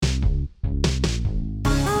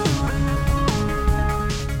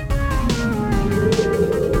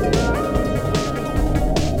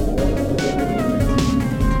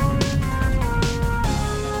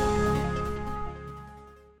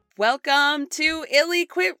Welcome to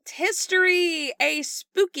Ill-Equipped History, a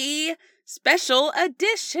spooky special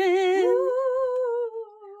edition.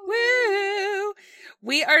 Woo!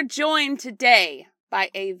 We are joined today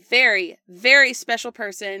by a very, very special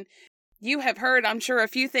person. You have heard, I'm sure, a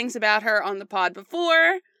few things about her on the pod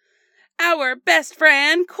before. Our best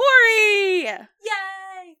friend, Corey! Yay!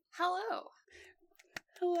 Hello.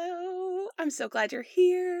 Hello. I'm so glad you're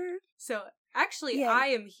here. So, actually, Yay. I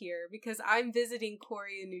am here because I'm visiting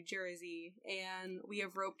Corey in New Jersey, and we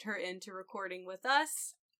have roped her into recording with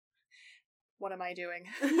us. What am I doing?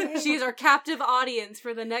 She's our captive audience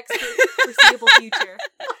for the next foreseeable future.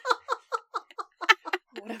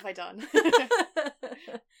 What have I done?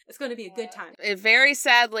 It's going to be a good time. Very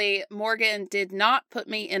sadly, Morgan did not put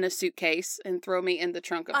me in a suitcase and throw me in the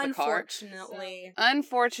trunk of the car.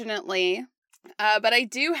 Unfortunately. But I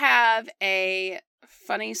do have a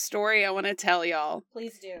funny story I want to tell y'all.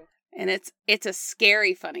 Please do. And it's a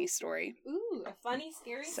scary, funny story. Ooh, a funny,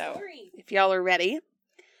 scary story. If y'all are ready.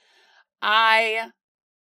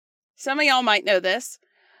 Some of y'all might know this.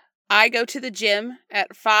 I go to the gym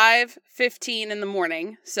at 5:15 in the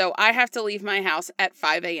morning, so I have to leave my house at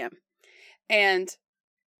 5 a.m. And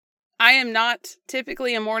I am not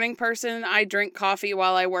typically a morning person. I drink coffee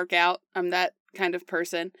while I work out. I'm that kind of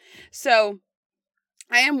person. So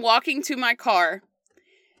I am walking to my car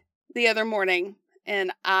the other morning,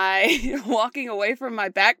 and I'm walking away from my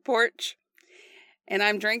back porch, and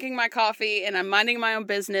I'm drinking my coffee, and I'm minding my own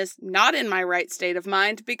business, not in my right state of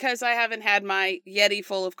mind, because I haven't had my Yeti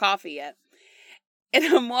full of coffee yet. And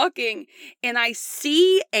I'm walking, and I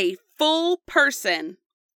see a full person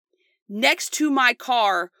next to my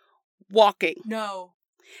car walking. No.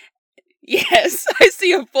 Yes, I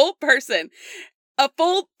see a full person. A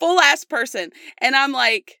full-ass person. And I'm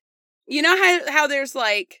like, you know how there's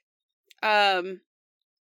like,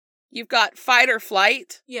 you've got fight or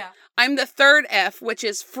flight? Yeah. I'm the third F, which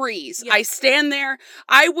is freeze. Yes. I stand there.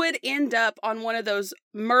 I would end up on one of those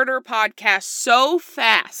murder podcasts so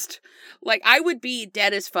fast. Like, I would be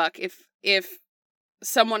dead as fuck if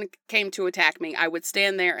someone came to attack me. I would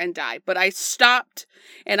stand there and die. But I stopped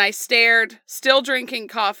and I stared, still drinking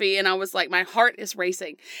coffee, and I was like, my heart is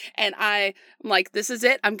racing. And I'm like, this is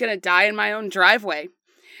it. I'm going to die in my own driveway.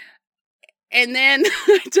 And then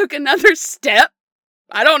I took another step.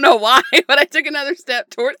 I don't know why, but I took another step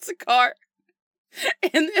towards the car.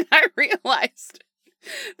 And then I realized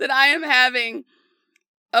that I am having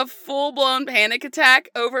a full-blown panic attack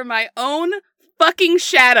over my own fucking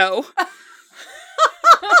shadow.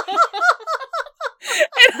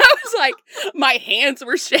 And I was like, my hands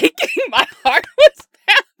were shaking. My heart was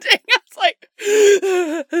pounding. I was like,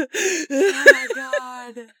 Oh my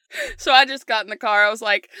god. So I just got in the car. I was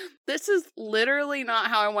like, this is literally not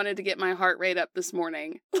how I wanted to get my heart rate up this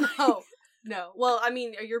morning. No. Well, I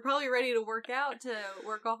mean, you're probably ready to work out to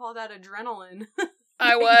work off all that adrenaline.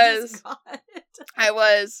 I was.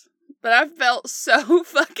 But I felt so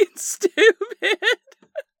fucking stupid.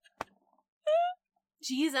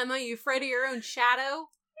 Jeez, Emma, you afraid of your own shadow?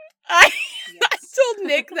 I told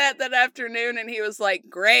Nick that afternoon, and he was like,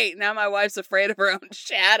 great, now my wife's afraid of her own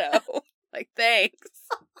shadow. Like, thanks.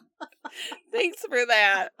 Thanks for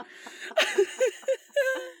that.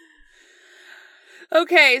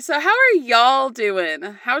 Okay, so how are y'all doing?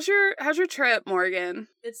 How's your trip, Morgan?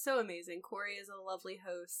 It's so amazing. Corey is a lovely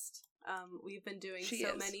host. We've been doing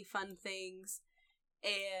many fun things,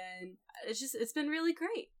 and it's been really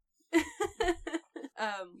great.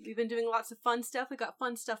 We've been doing lots of fun stuff. We got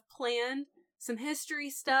fun stuff planned. Some history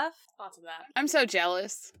stuff. Lots of that. I'm so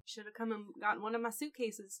jealous. Should have come and gotten one of my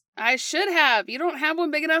suitcases. I should have. You don't have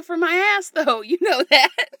one big enough for my ass, though. You know that.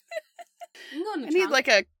 You can go in the I need trunk.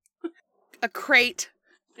 like a crate.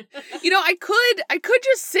 You know, I could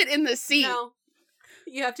just sit in the seat. No.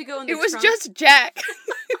 You have to go in the trunk. It was trunk. just Jack.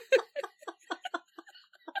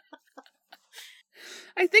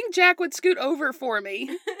 I think Jack would scoot over for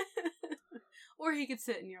me. Or he could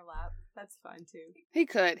sit in your lap. That's fine, too. He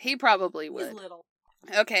could. He probably would. He's little.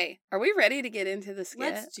 Okay. Are we ready to get into the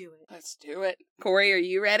skit? Let's do it. Let's do it. Corey, are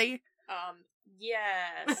you ready?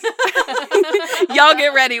 Yes. Y'all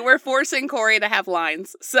get ready. We're forcing Corey to have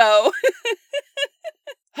lines. So.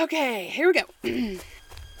 Okay, here we go.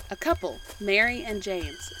 A couple, Mary and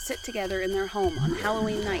James, sit together in their home on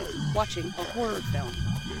Halloween night, watching a horror film.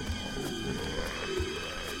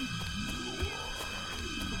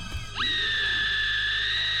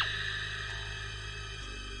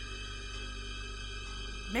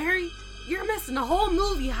 Mary, you're missing the whole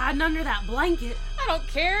movie hiding under that blanket. I don't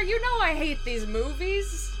care. You know I hate these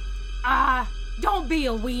movies. Don't be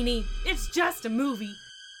a weenie. It's just a movie.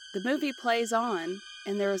 The movie plays on,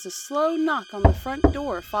 and there is a slow knock on the front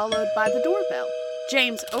door, followed by the doorbell.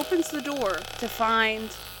 James opens the door to find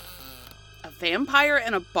a vampire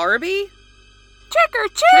and a Barbie. Trick or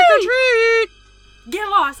treat! Trick or treat! Get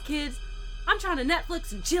lost, kids. I'm trying to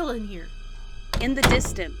Netflix and chill in here. In the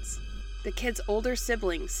distance, the kids' older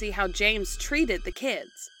siblings see how James treated the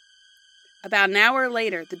kids. About an hour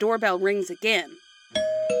later, the doorbell rings again.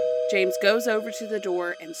 James goes over to the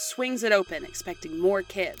door and swings it open, expecting more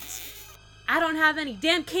kids. I don't have any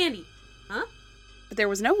damn candy. Huh? But there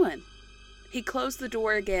was no one. He closed the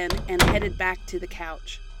door again and headed back to the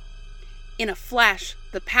couch. In a flash,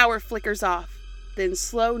 the power flickers off. Then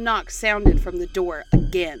slow knocks sounded from the door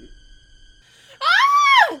again.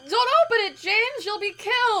 Ah! Don't open it, James! You'll be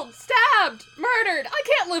killed, stabbed, murdered. I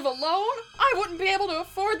can't live alone. I wouldn't be able to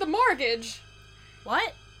afford the mortgage.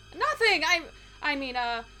 What? Nothing.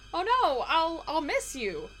 Oh no, I'll miss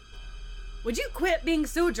you. Would you quit being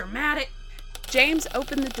so dramatic? James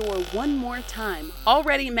opened the door one more time,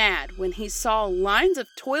 already mad when he saw lines of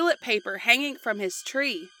toilet paper hanging from his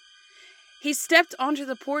tree. He stepped onto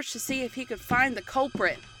the porch to see if he could find the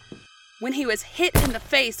culprit, when he was hit in the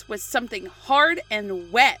face with something hard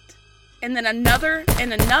and wet, and then another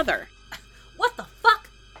and another. What the fuck?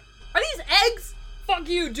 Are these eggs? Fuck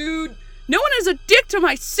you, dude. No one is a dick to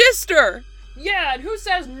my sister! Yeah, and who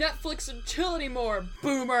says Netflix and chill anymore,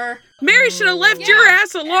 boomer? Mary should have left your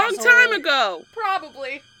ass a long time ago!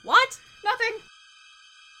 Probably. What? Nothing.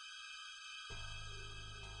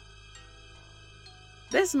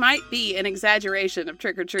 This might be an exaggeration of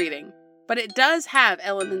trick-or-treating, but it does have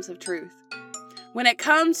elements of truth. When it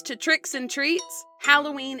comes to tricks and treats,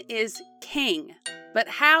 Halloween is king. But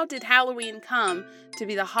how did Halloween come to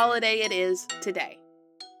be the holiday it is today?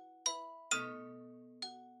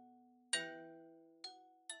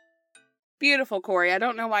 Beautiful, Corey. I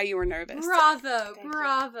don't know why you were nervous. Bravo, Thank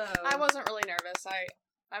bravo. you. I wasn't really nervous.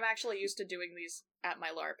 I'm actually used to doing these at my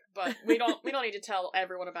LARP, but we don't need to tell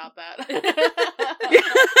everyone about that.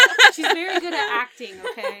 She's very good at acting,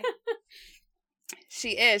 okay?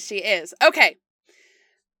 She is. Okay.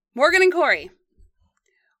 Morgan and Corey,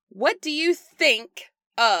 what do you think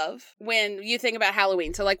of when you think about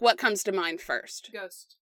Halloween? So, like, what comes to mind first?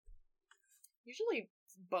 Ghost. Usually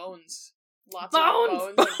bones. Lots Bones!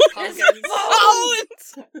 of bones and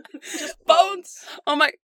pumpkins. Bones! Just Bones! Oh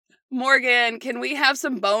my... Morgan, can we have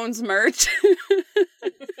some Bones merch?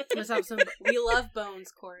 Let's have some... We love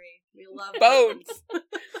bones, Corey. We love Bones.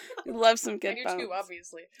 We love some good I do bones. too,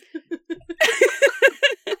 obviously.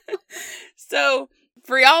 So,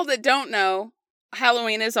 for y'all that don't know,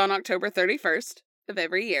 Halloween is on October 31st of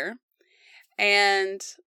every year. And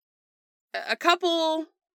a couple,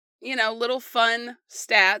 little fun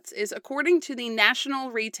stats is, according to the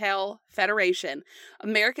National Retail Federation,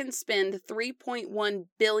 Americans spend $3.1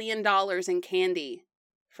 billion in candy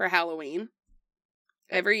for Halloween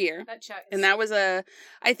every year. That checks. And that was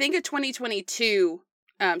I think a 2022,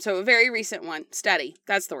 so a very recent one, study.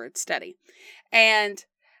 That's the word, study. And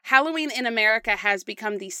Halloween in America has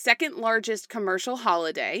become the second largest commercial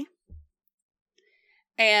holiday.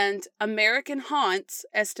 And American Haunts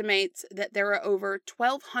estimates that there are over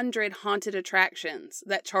 1,200 haunted attractions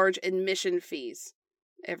that charge admission fees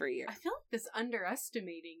every year. I feel like that's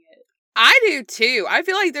underestimating it. I do too. I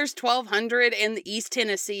feel like there's 1,200 in the East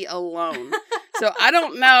Tennessee alone. So I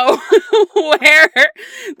don't know where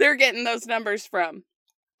they're getting those numbers from.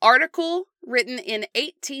 Article written in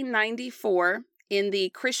 1894 in the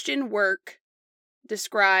Christian Work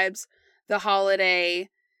describes the holiday,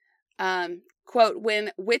 quote,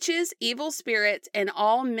 when witches, evil spirits, and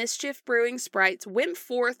all mischief-brewing sprites went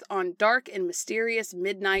forth on dark and mysterious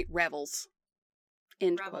midnight revels.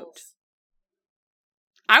 End quote.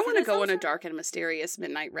 I want to go on a dark and mysterious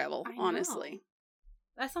midnight revel, honestly.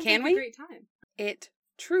 That sounds Can like we? a great time. It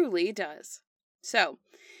truly does. So,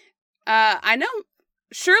 I know,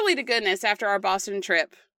 surely to goodness, after our Boston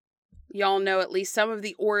trip, y'all know at least some of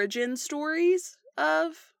the origin stories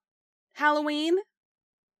of Halloween.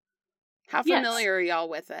 How familiar are y'all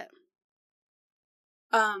with it?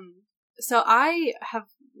 So I have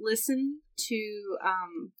listened to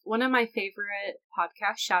one of my favorite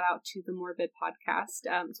podcasts. Shout out to the Morbid podcast.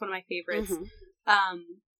 It's one of my favorites. Mm-hmm.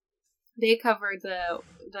 They cover the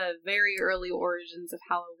very early origins of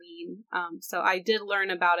Halloween. So I did learn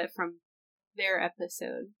about it from their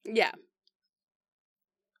episode. Yeah.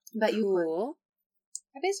 But cool.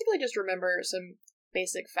 I basically just remember some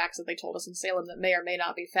basic facts that they told us in Salem that may or may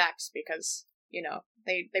not be facts because,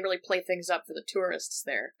 they really play things up for the tourists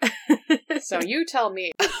there. So you tell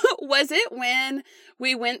me. Was it when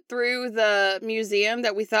we went through the museum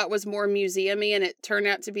that we thought was more museum-y and it turned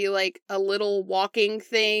out to be like a little walking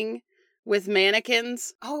thing with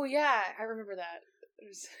mannequins. Oh yeah, I remember that.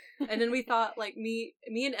 And then we thought, like, me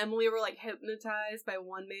and Emily were, like, hypnotized by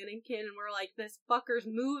one mannequin, and we're like, this fucker's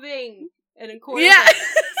moving. And then Corey was like,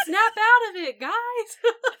 snap out of it, guys!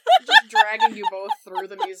 Just dragging you both through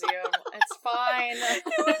the museum. It's fine.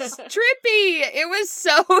 It was trippy. It was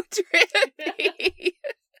so trippy.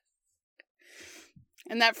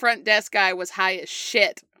 And that front desk guy was high as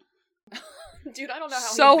shit. Dude, I don't know how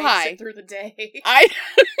so he makes high it through the day.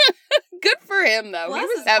 Good for him, though. Bless he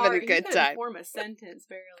was his having heart. a good He time. form a sentence,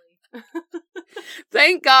 barely.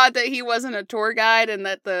 Thank God that he wasn't a tour guide and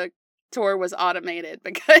that the tour was automated,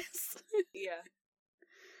 because... Yeah.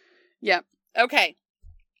 Yep. Okay.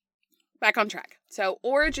 Back on track. So,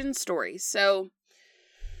 origin stories. So,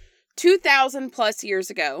 2,000 plus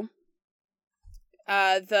years ago,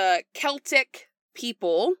 the Celtic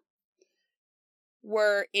people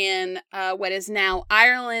were in what is now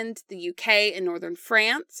Ireland, the UK, and northern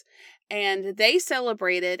France, and they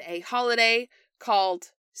celebrated a holiday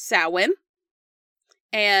called Samhain,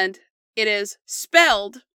 and it is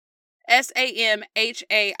spelled Samhain.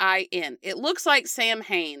 It looks like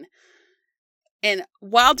Samhain. And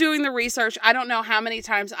while doing the research, I don't know how many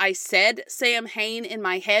times I said Samhain in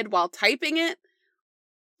my head while typing it.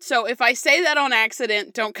 So if I say that on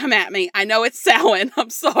accident, don't come at me. I know it's Samhain. I'm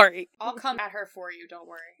sorry. I'll come at her for you, don't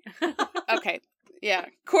worry. Okay. Yeah.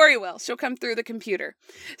 Corey will. She'll come through the computer.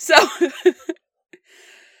 So,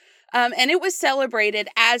 and it was celebrated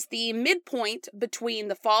as the midpoint between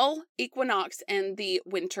the fall equinox and the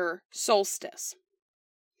winter solstice.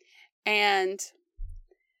 And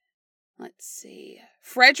let's see,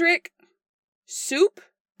 Frederick Suppe,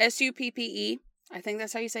 S-U-P-P-E, I think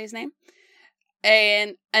that's how you say his name,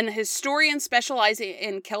 and an historian specializing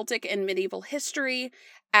in Celtic and medieval history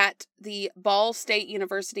at the Ball State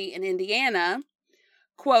University in Indiana,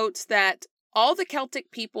 quotes that all the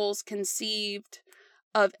Celtic peoples conceived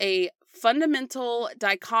of a fundamental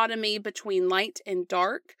dichotomy between light and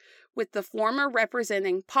dark, with the former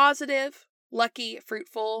representing positive, lucky,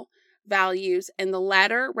 fruitful values, and the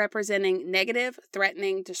latter representing negative,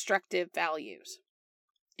 threatening, destructive values.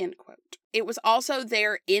 End quote. It was also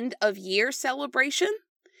their end of year celebration,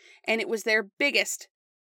 and it was their biggest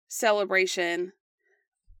celebration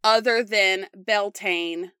other than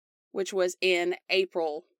Beltane, which was in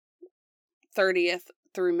April 30th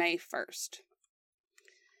through May 1st.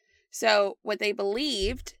 So what they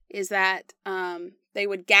believed is that they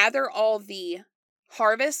would gather all the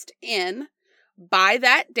harvest in by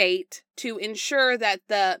that date to ensure that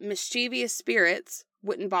the mischievous spirits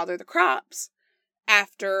wouldn't bother the crops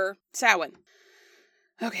after Samhain.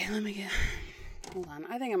 Okay, hold on.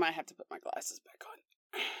 I think I might have to put my glasses back on.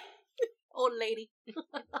 Old lady. And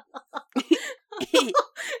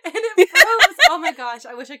it froze. Oh my gosh,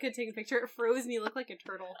 I wish I could take a picture. It froze and you look like a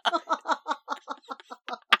turtle.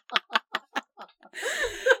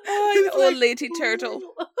 Oh, an old lady turtle.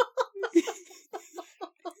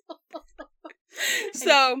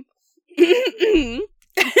 So,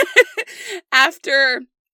 after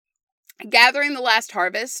gathering the last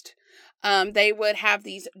harvest, they would have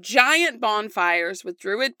these giant bonfires with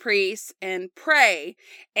druid priests and pray,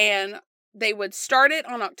 and they would start it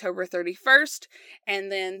on October 31st, and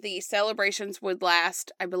then the celebrations would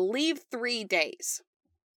last, I believe, 3 days.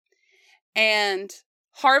 And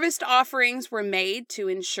harvest offerings were made to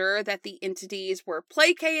ensure that the entities were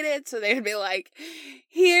placated, so they would be like,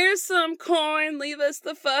 here's some corn, leave us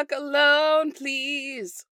the fuck alone,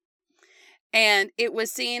 please. And it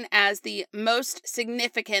was seen as the most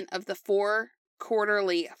significant of the 4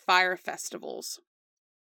 quarterly fire festivals.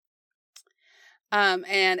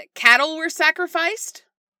 And cattle were sacrificed,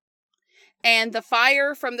 and the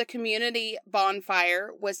fire from the community bonfire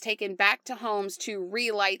was taken back to homes to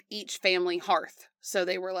relight each family hearth. So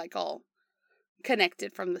they were like all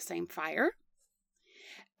connected from the same fire.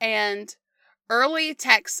 And early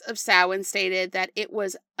texts of Samhain stated that it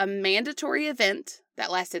was a mandatory event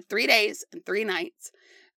that lasted 3 days and 3 nights.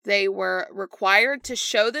 They were required to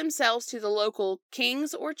show themselves to the local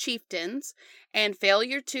kings or chieftains, and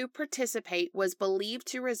failure to participate was believed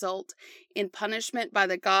to result in punishment by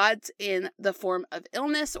the gods in the form of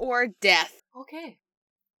illness or death. Okay.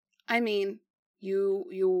 I mean,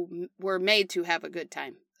 you were made to have a good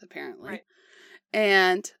time, apparently. Right.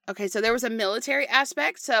 And, okay, so there was a military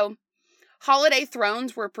aspect. So, holiday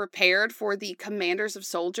thrones were prepared for the commanders of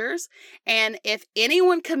soldiers, and if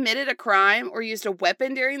anyone committed a crime or used a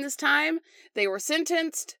weapon during this time, they were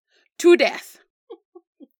sentenced to death.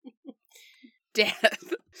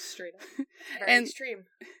 Death. Straight up. Very extreme.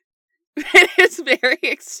 It is very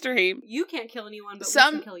extreme. You can't kill anyone, but we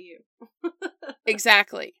can kill you.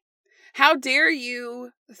 Exactly. How dare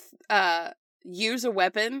you use a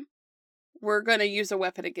weapon? We're going to use a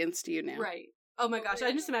weapon against you now. Right. Oh my gosh,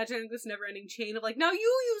 I'm just imagining this never-ending chain of like, now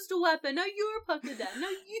you used a weapon, now you're put to death, now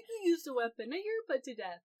you used a weapon, now you're put to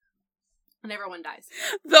death. And everyone dies.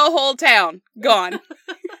 The whole town. Gone.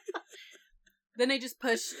 Then they just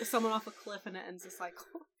push someone off a cliff and it ends the cycle.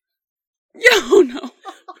 Oh no.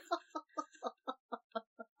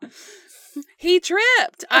 He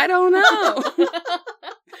tripped. I don't know.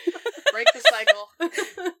 Break the cycle.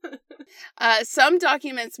 Some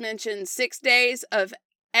documents mention 6 days of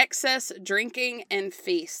excess drinking and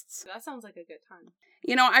feasts. That sounds like a good time.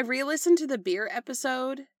 You know, I re-listened to the beer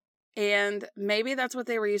episode, and maybe that's what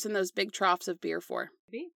they were using those big troughs of beer for.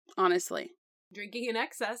 Maybe. Honestly. Drinking in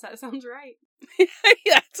excess, that sounds right.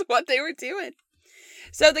 That's what they were doing.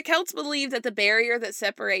 So the Celts believed that the barrier that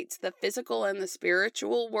separates the physical and the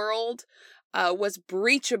spiritual world was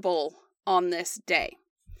breachable on this day.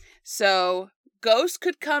 So ghosts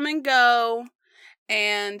could come and go,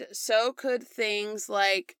 and so could things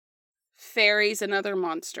like fairies and other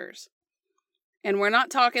monsters. And we're not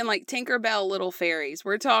talking like Tinkerbell little fairies.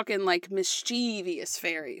 We're talking like mischievous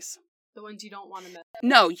fairies. The ones you don't want to mess.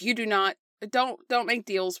 No, you do not. Don't make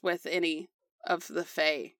deals with any of the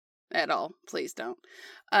fae at all. Please don't.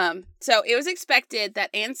 So it was expected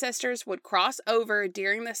that ancestors would cross over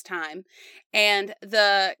during this time, and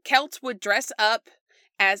the Celts would dress up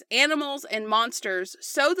as animals and monsters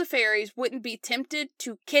so the fairies wouldn't be tempted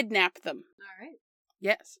to kidnap them. All right.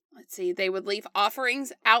 Yes. Let's see. They would leave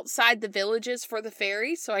offerings outside the villages for the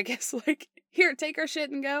fairies. So I guess like, here, take our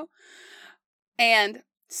shit and go. And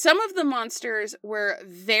some of the monsters were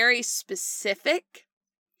very specific.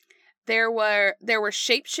 There were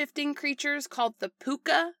shape-shifting creatures called the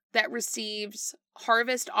puka that receives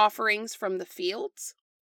harvest offerings from the fields.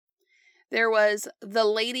 There was the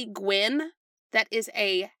Lady Gwyn, that is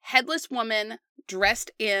a headless woman dressed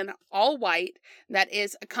in all white that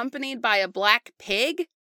is accompanied by a black pig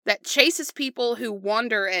that chases people who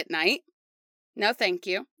wander at night. No, thank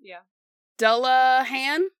you. Yeah.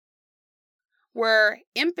 Dullahan were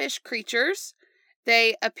impish creatures.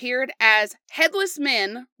 They appeared as headless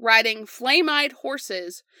men riding flame-eyed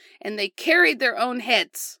horses, and they carried their own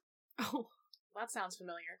heads. Oh, that sounds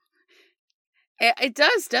familiar. It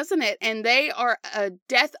does, doesn't it? And they are a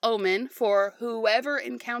death omen for whoever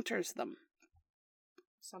encounters them.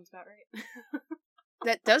 Sounds about right.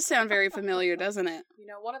 That does sound very familiar, doesn't it? You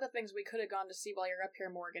know, one of the things we could have gone to see while you're up here,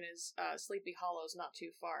 Morgan, is Sleepy Hollow's not too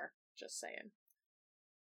far. Just saying.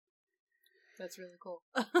 That's really cool.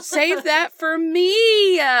 Save that for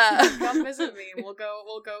me. Come visit me. We'll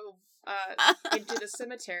go into the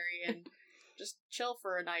cemetery and just chill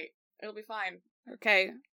for a night. It'll be fine. Okay.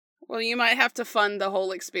 Well, you might have to fund the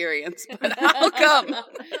whole experience, but I'll come.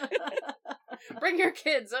 Bring your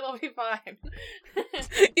kids. It'll be fine.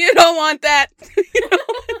 You don't want that.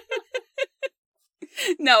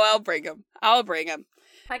 No, I'll bring them.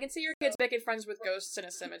 I can see your kids making friends with ghosts in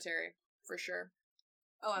a cemetery. For sure.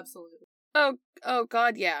 Oh, absolutely. Oh,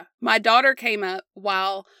 God, yeah. My daughter came up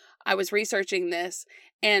while I was researching this,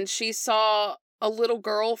 and she saw a little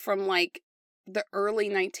girl from, like, the early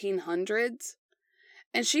 1900s.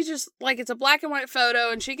 And she just, like, it's a black and white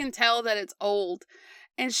photo, and she can tell that it's old.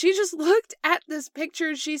 And she just looked at this picture,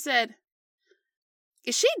 and she said,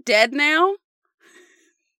 "Is she dead now?"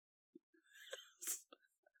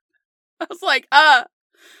 I was like,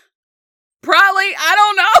 probably, I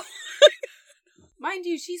don't know. Mind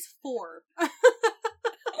you, she's 4.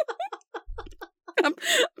 I'm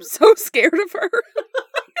so scared of her.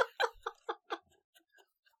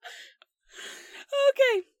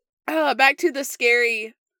 Okay. Back to the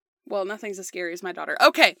scary. Well, nothing's as scary as my daughter.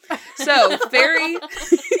 Okay. So, fairy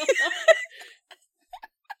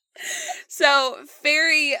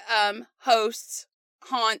hosts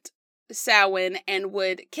haunt Samhain and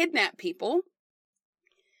would kidnap people.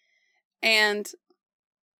 And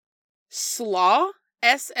Slaugh,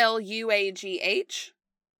 Sluagh,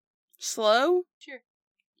 slow? Sure.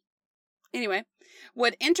 Anyway,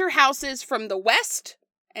 would enter houses from the west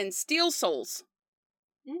and steal souls.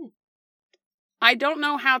 Mm. I don't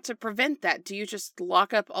know how to prevent that. Do you just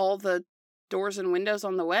lock up all the doors and windows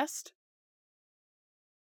on the west?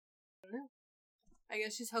 I don't know. I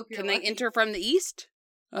guess just hope you're Can lucky. they enter from the east?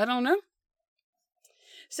 I don't know.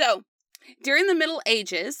 So, during the Middle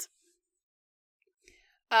Ages,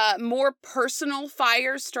 more personal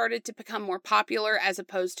fires started to become more popular as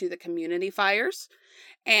opposed to the community fires.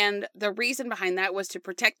 And the reason behind that was to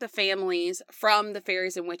protect the families from the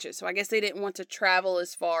fairies and witches. So I guess they didn't want to travel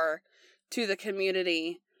as far to the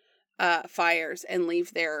community fires and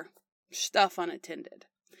leave their stuff unattended.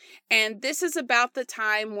 And this is about the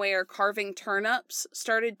time where carving turnips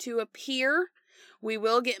started to appear. We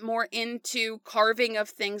will get more into carving of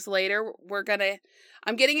things later.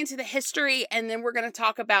 I'm getting into the history, and then we're going to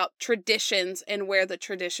talk about traditions and where the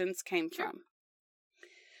traditions came from.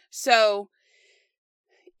 So,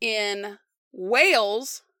 in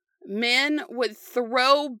Wales, men would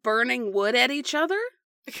throw burning wood at each other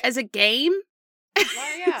as a game.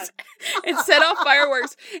 Oh, yeah. And set off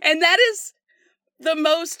fireworks. And that is the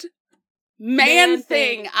most man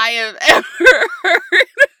thing I have ever heard.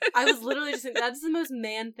 I was literally just saying, that's the most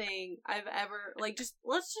man thing I've ever, like,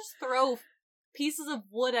 let's just throw pieces of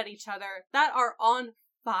wood at each other that are on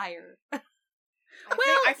fire.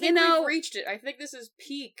 I think we've reached it. I think this is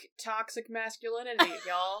peak toxic masculinity,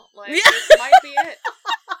 y'all. Like, Yeah. this might be it.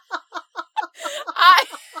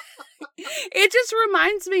 It just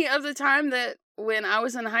reminds me of the time that when I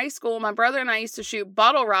was in high school, my brother and I used to shoot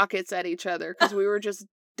bottle rockets at each other because we were just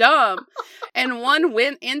dumb. And one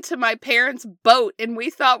went into my parents' boat, and we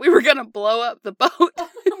thought we were going to blow up the boat.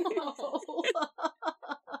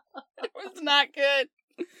 It was not good.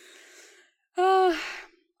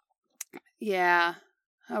 Yeah.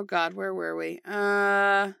 Oh, God, where were we?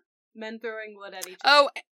 Men throwing wood at each other. Oh,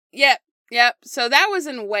 yep. So that was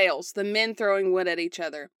in Wales, the men throwing wood at each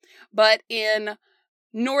other. But in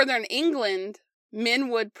northern England, men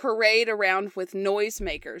would parade around with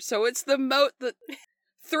noisemakers. So it's the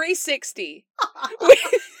 360.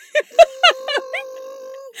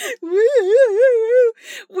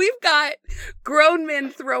 We've got grown men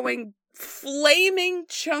throwing flaming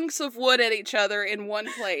chunks of wood at each other in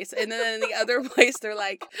one place. And then in the other place, they're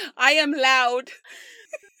like, I am loud.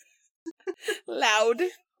 Loud.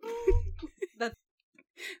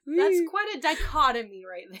 That's quite a dichotomy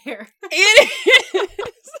right there. It is.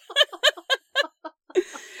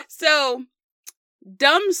 So,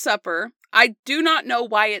 Dumb Supper, I do not know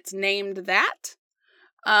why it's named that.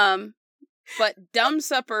 But Dumb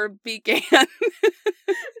Supper began. Just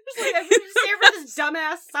like, I'm just here for this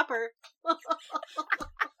dumbass supper.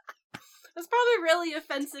 That's probably really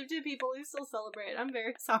offensive to people who still celebrate. I'm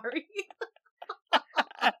very sorry. But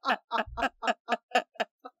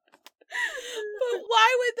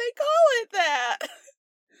why would they call it that?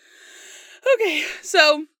 Okay,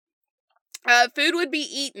 so food would be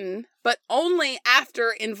eaten, but only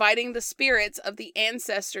after inviting the spirits of the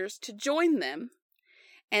ancestors to join them.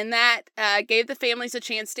 And that gave the families a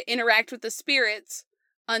chance to interact with the spirits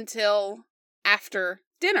until after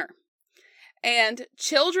dinner. And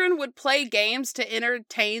children would play games to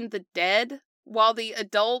entertain the dead, while the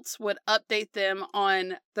adults would update them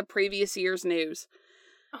on the previous year's news.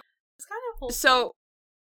 It's kind of wholesome. So,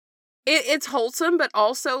 it's wholesome, but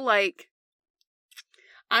also, like,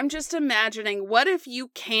 I'm just imagining, what if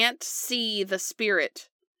you can't see the spirit,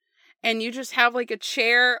 and you just have, like, a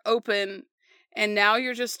chair open, and now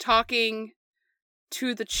you're just talking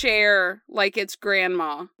to the chair like it's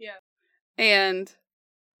grandma. Yeah. And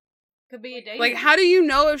could be a day. Like, how do you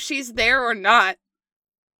know if she's there or not?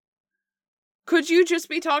 Could you just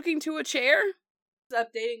be talking to a chair?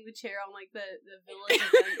 Updating the chair on, like, the village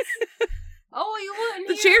events. Oh, you wouldn't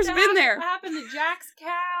The hear chair's that been there. What happened to Jack's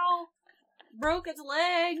cow? Broke its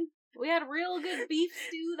leg. We had a real good beef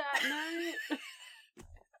stew that night.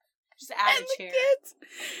 Just add a chair.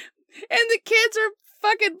 The kids are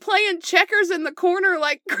fucking playing checkers in the corner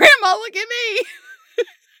like, Grandma, look at me!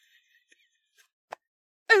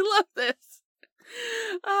 I love this.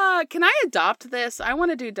 Can I adopt this? I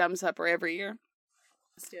want to do Dumb Supper every year.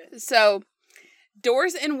 Let's do it. So,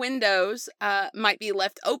 doors and windows might be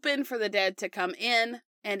left open for the dead to come in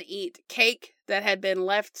and eat cake that had been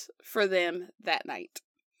left for them that night.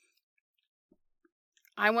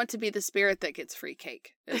 I want to be the spirit that gets free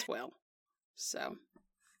cake as well. So,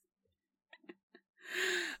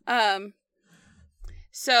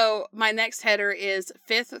 so my next header is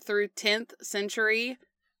 5th through 10th century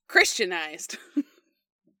Christianized.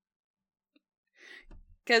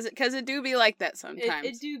 Cause it do be like that sometimes.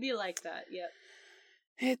 It do be like that, yep.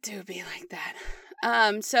 It do be like that.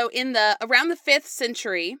 So around the 5th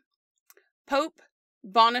century, Pope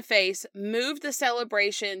Boniface moved the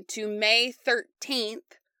celebration to May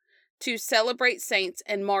 13th to celebrate saints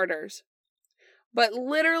and martyrs. But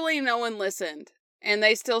literally no one listened, and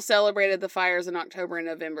they still celebrated the fires in October and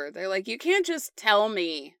November. They're like, you can't just tell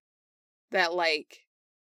me that, like,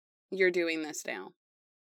 you're doing this now.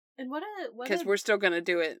 And because we're still gonna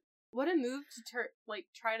do it. What a move to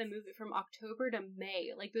try to move it from October to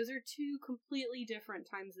May. Like, those are two completely different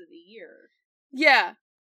times of the year. Yeah,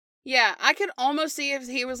 I could almost see if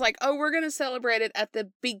he was like, oh, we're going to celebrate it at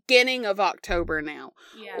the beginning of October now.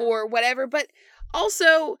 Yeah. Or whatever. But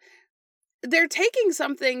also, they're taking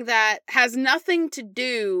something that has nothing to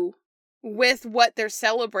do with what they're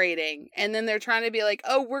celebrating, and then they're trying to be like,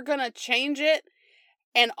 oh, we're gonna change it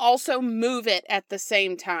and also move it at the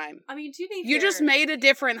same time. I mean, to be fair, you just made a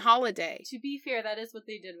different holiday. To be fair, that is what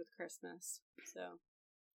they did with Christmas. So,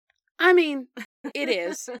 I mean, it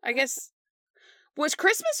is. I guess, was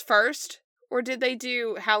Christmas first, or did they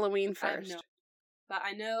do Halloween first? But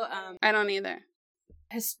I know. I don't either.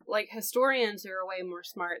 Historians who are way more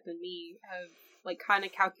smart than me have kind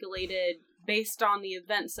of calculated based on the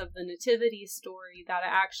events of the Nativity story that it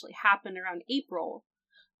actually happened around April,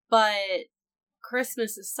 but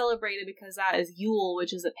Christmas is celebrated because that is Yule,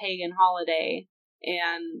 which is a pagan holiday,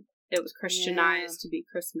 and it was Christianized to be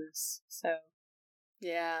Christmas. So,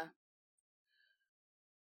 yeah.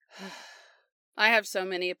 I have so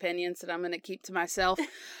many opinions that I'm going to keep to myself.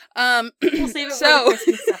 We'll save it for the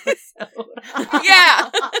Christmas episode.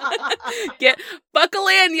 Yeah. Buckle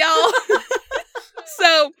in, y'all.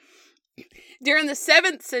 So, during the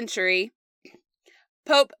 7th century,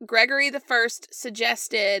 Pope Gregory I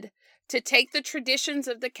suggested to take the traditions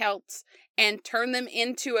of the Celts and turn them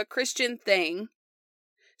into a Christian thing.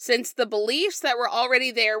 Since the beliefs that were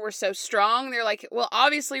already there were so strong, they're like, well,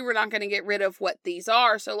 obviously we're not going to get rid of what these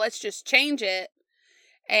are, so let's just change it.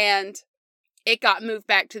 And it got moved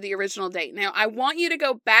back to the original date. Now, I want you to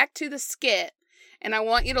go back to the skit, and I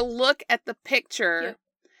want you to look at the picture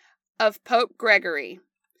of Pope Gregory.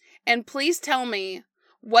 And please tell me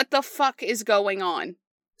what the fuck is going on.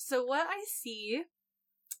 So what I see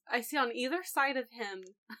on either side of him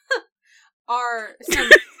are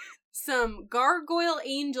some gargoyle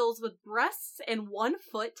angels with breasts and one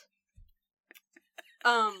foot.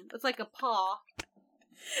 It's like a paw.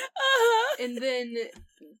 And then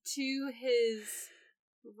to his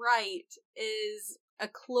right is a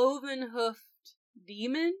cloven-hoofed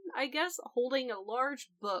demon, I guess, holding a large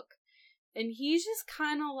book. And he's just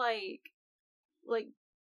kind of like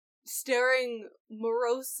staring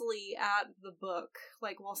morosely at the book,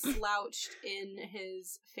 while slouched in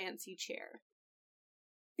his fancy chair.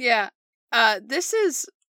 Yeah. This is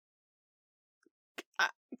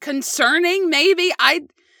concerning, maybe.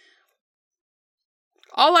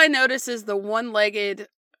 All I notice is the one-legged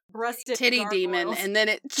breasted titty gargoyles. Demon, and then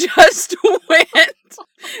it just went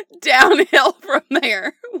downhill from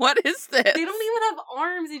there. What is this? They don't even have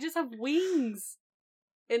arms, they just have wings.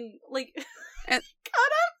 And and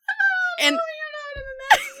you're not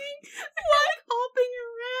imagining hopping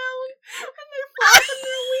around, and they're flapping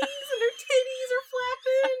their wings, and their titties are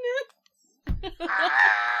flapping.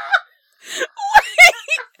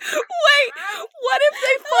 Wait, what if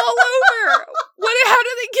they fall over? How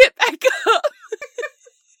do they get back up?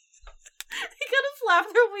 They gotta flap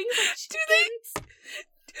their wings like chickens.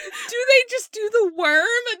 Do they just do the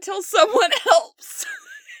worm until someone helps?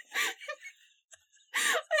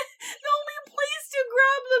 The only place to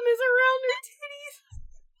grab them is around their titties.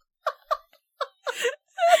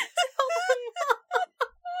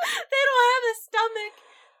 They don't have a stomach.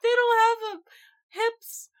 They don't have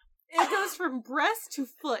hips. It goes from breast to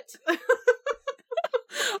foot.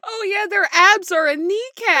 Oh yeah, their abs are a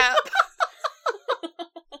kneecap.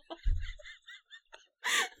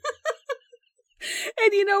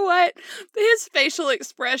 And you know what? His facial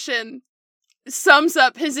expression sums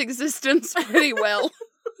up his existence pretty well.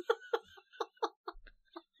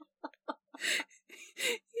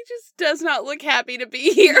 He just does not look happy to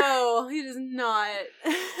be here. No, he does not.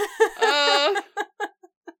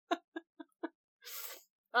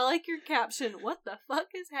 I like your caption. What the fuck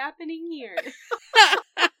is happening here?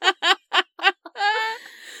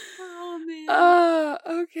 Oh, man.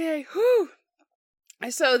 Okay. Whew.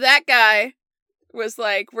 So that guy was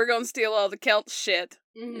like, we're going to steal all the Celt shit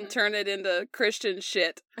and turn it into Christian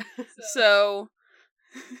shit. So,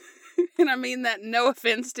 and I mean that no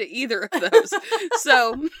offense to either of those.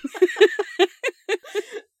 So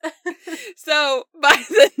by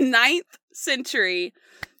the 9th century,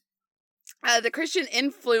 the Christian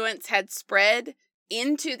influence had spread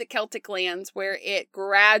into the Celtic lands, where it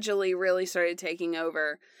gradually really started taking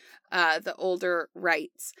over the older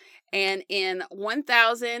rites. And in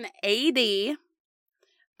 1000 AD,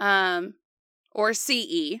 or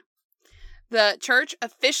CE, the church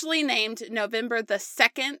officially named November the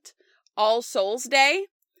 2nd All Souls Day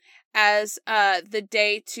as the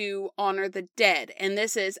day to honor the dead. And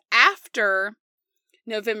this is after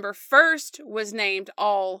November 1st was named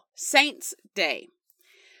All Saints Day.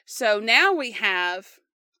 So now we have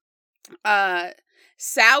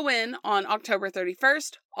Samhain on October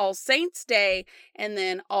 31st, All Saints Day, and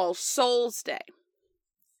then All Souls Day.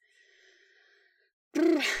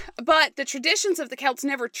 But the traditions of the Celts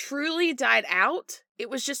never truly died out. It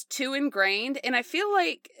was just too ingrained. And I feel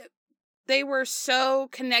like they were so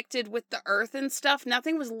connected with the earth and stuff.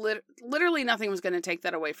 Nothing was literally nothing was going to take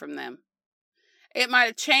that away from them. It might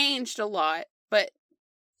have changed a lot, but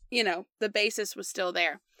you know, the basis was still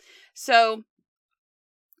there. So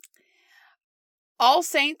All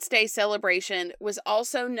Saints' Day celebration was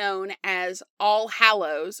also known as All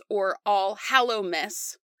Hallows or All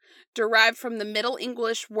Hallowmas, derived from the Middle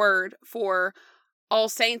English word for All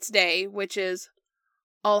Saints' Day, which is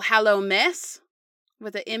All Hallowmas,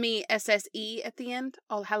 with a M-E-S-S-E at the end,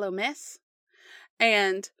 All Hallowmas.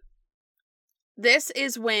 And this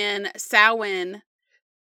is when Samhain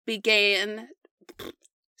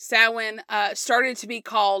started to be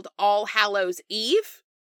called All Hallows Eve.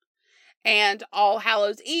 And All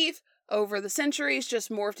Hallows Eve, over the centuries, just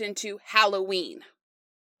morphed into Halloween.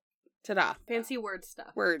 Ta-da. Fancy word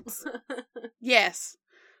stuff. Words. Yes.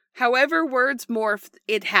 However words morphed,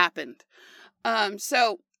 it happened.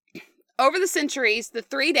 So, over the centuries, the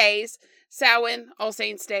 3 days, Samhain, All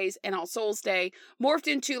Saints' Days, and All Souls' Day, morphed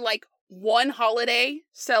into like one holiday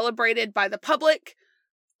celebrated by the public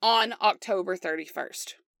on October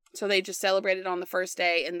 31st. So they just celebrated on the first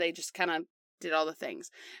day, and they just kind of did all the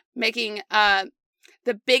things. Making,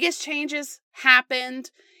 the biggest changes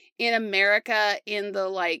happened in America in the,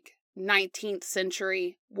 like, 19th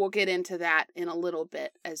century. We'll get into that in a little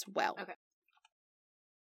bit as well. Okay.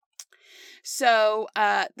 So,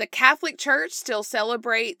 the Catholic Church still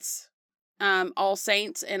celebrates All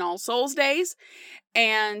Saints and All Souls Days,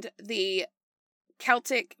 and the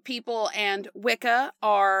Celtic people and Wicca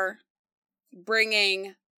are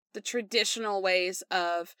bringing the traditional ways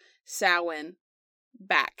of Samhain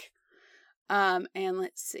back. And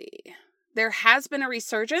let's see. There has been a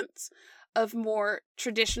resurgence of more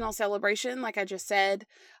traditional celebration, like I just said,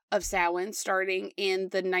 of Samhain starting in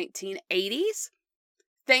the 1980s,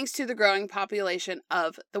 thanks to the growing population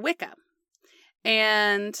of the Wicca.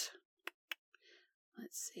 And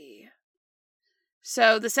let's see.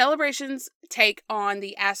 So the celebrations take on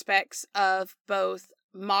the aspects of both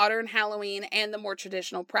modern Halloween and the more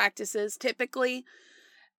traditional practices typically.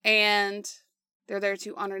 And they're there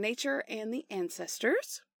to honor nature and the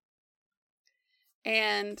ancestors.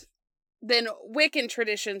 And then Wiccan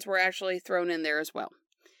traditions were actually thrown in there as well.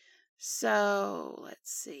 So,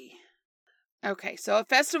 let's see. Okay, so a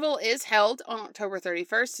festival is held on October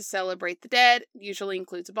 31st to celebrate the dead. Usually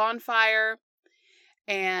includes a bonfire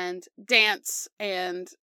and dance. And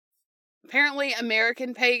apparently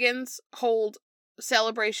American pagans hold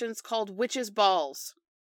celebrations called witches' balls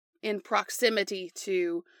in proximity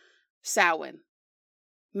to Samhain.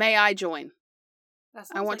 May I join?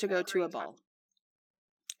 I want to go to a ball.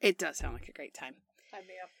 It does sound like a great time. Sign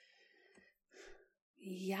me up.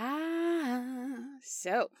 Yeah.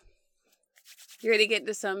 So, you ready to get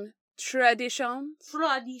into some traditions?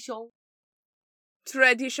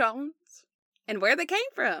 Traditions. And where they came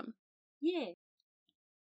from. Yeah.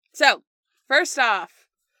 So, first off,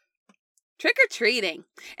 trick-or-treating.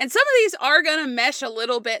 And some of these are going to mesh a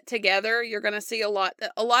little bit together. You're going to see a lot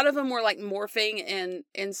of them were like morphing and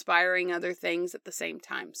inspiring other things at the same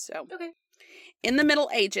time. So, okay. In the Middle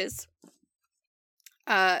Ages,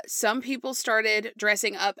 some people started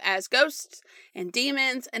dressing up as ghosts and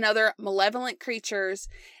demons and other malevolent creatures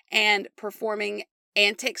and performing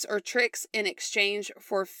antics or tricks in exchange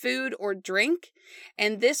for food or drink.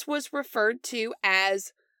 And this was referred to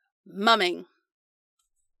as mumming.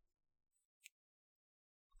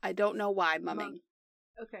 I don't know why mumming.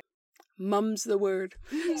 Okay. Mum's the word.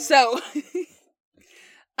 So,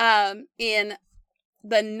 in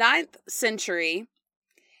the 9th century,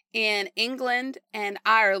 in England and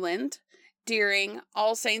Ireland, during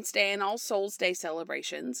All Saints' Day and All Souls' Day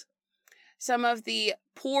celebrations, some of the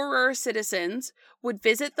poorer citizens would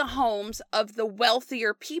visit the homes of the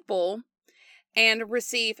wealthier people and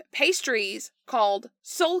receive pastries called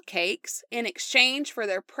soul cakes in exchange for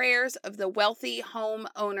their prayers of the wealthy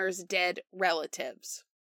homeowners' dead relatives.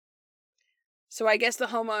 So I guess the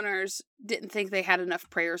homeowners didn't think they had enough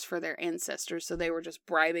prayers for their ancestors, so they were just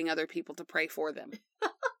bribing other people to pray for them.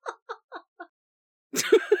 That's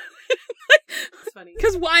funny.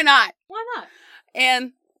 Because why not? Why not?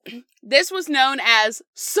 And this was known as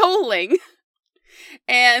souling.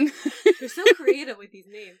 And they're so creative with these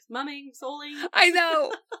names. Mumming, souling. I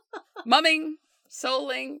know. Mumming,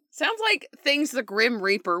 souling. Sounds like things the Grim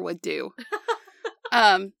Reaper would do.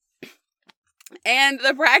 And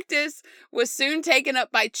the practice was soon taken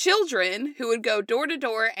up by children who would go door to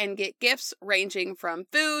door and get gifts ranging from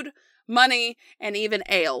food, money, and even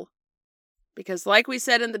ale. Because like we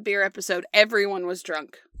said in the beer episode, everyone was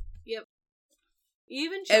drunk.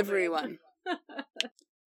 Even children. Everyone.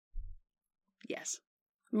 Yes.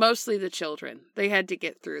 Mostly the children. They had to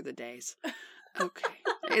get through the days. Okay.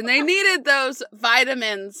 And they needed those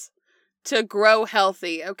vitamins to grow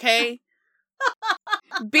healthy, okay?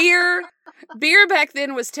 Beer back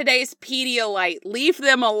then was today's Pedialyte. Leave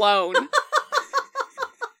them alone.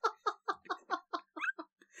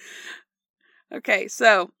 Okay,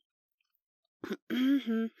 so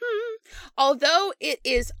although it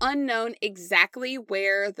is unknown exactly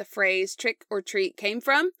where the phrase trick or treat came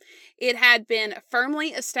from, it had been firmly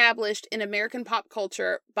established in American pop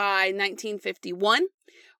culture by 1951,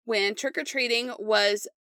 when trick-or-treating was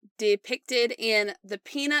depicted in the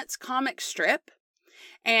Peanuts comic strip.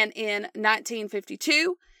 And in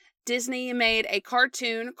 1952, Disney made a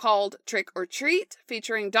cartoon called Trick or Treat,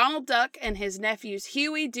 featuring Donald Duck and his nephews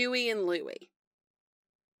Huey, Dewey, and Louie.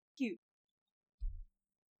 Cute.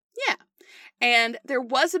 Yeah. And there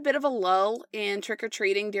was a bit of a lull in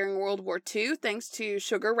trick-or-treating during World War II, thanks to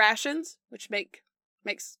sugar rations, which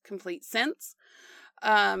makes complete sense.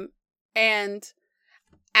 And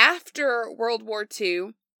after World War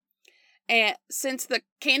II, and since the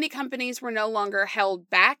candy companies were no longer held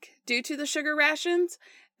back due to the sugar rations,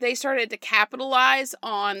 they started to capitalize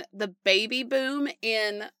on the baby boom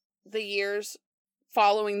in the years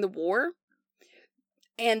following the war.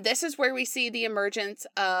 And this is where we see the emergence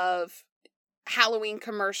of Halloween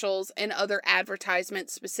commercials and other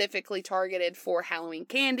advertisements specifically targeted for Halloween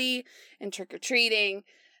candy and trick-or-treating,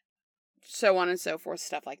 so on and so forth,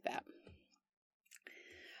 stuff like that.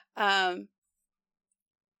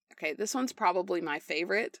 Okay, this one's probably my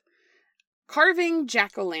favorite. Carving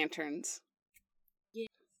jack-o'-lanterns. Yeah.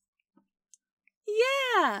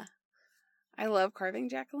 Yeah! I love carving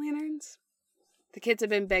jack-o'-lanterns. The kids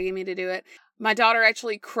have been begging me to do it. My daughter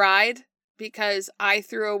actually cried because I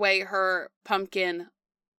threw away her pumpkin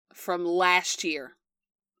from last year.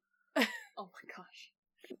 Oh my gosh.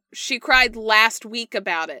 She cried last week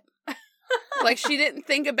about it. Like, she didn't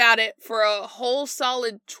think about it for a whole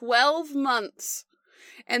solid 12 months.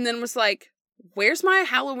 And then was like, where's my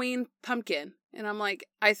Halloween pumpkin? And I'm like,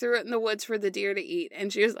 I threw it in the woods for the deer to eat.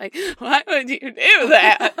 And she was like, why would you do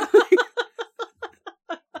that?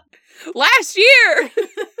 Last year!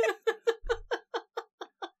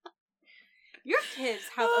 Your kids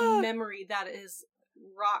have a memory that is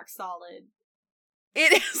rock solid.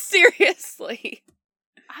 It is, seriously.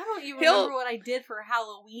 I don't even remember what I did for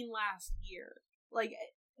Halloween last year. Like,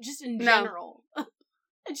 just in general.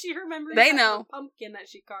 And she remembers her pumpkin that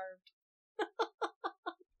she carved.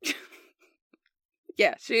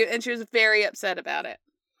 Yeah, she was very upset about it.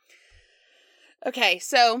 Okay,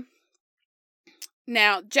 so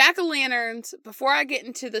now jack-o'-lanterns, before I get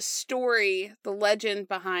into the story, the legend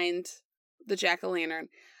behind the jack-o'-lantern,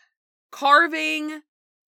 carving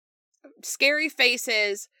scary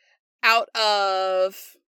faces out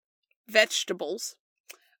of vegetables.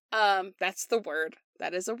 That's the word.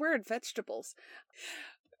 That is a word, vegetables.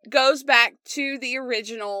 Goes back to the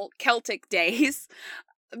original Celtic days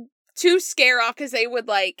to scare off, because they would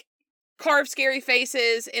like carve scary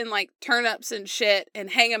faces in like turnips and shit and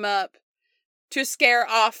hang them up to scare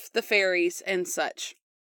off the fairies and such.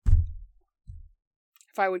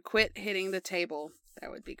 If I would quit hitting the table, that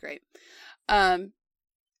would be great.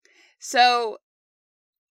 So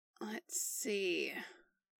let's see.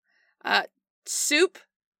 Soup.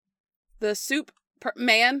 The soup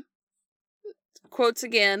man quotes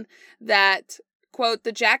again that, quote,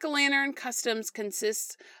 the jack-o'-lantern customs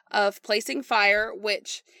consists of placing fire,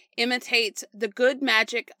 which imitates the good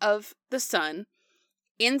magic of the sun,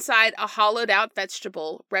 inside a hollowed-out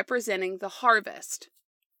vegetable representing the harvest.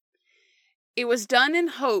 It was done in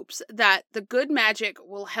hopes that the good magic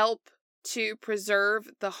will help to preserve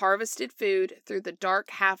the harvested food through the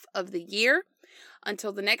dark half of the year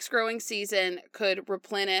until the next growing season could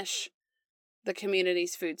replenish the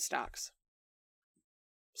community's food stocks.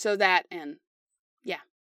 So that, and yeah.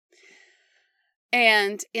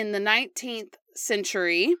 And in the 19th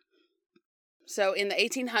century, so in the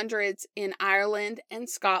 1800s in Ireland and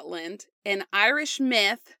Scotland, an Irish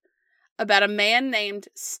myth about a man named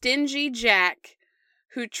Stingy Jack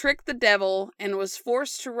who tricked the devil and was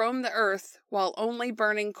forced to roam the earth while only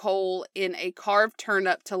burning coal in a carved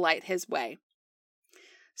turnip to light his way.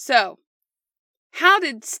 So, how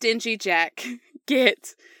did Stingy Jack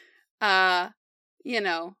get, damned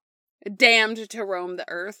to roam the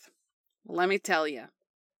earth? Well, let me tell you.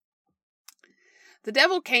 The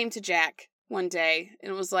devil came to Jack one day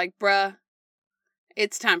and was like, bruh,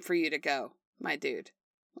 it's time for you to go, my dude.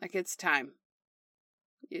 Like, it's time.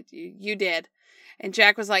 You did. And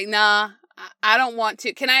Jack was like, nah, I don't want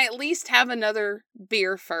to. Can I at least have another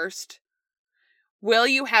beer first? will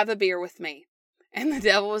you have a beer with me? And the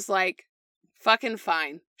devil was like, fucking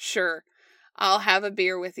fine. Sure. I'll have a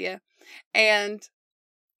beer with you. And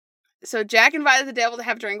so Jack invited the devil to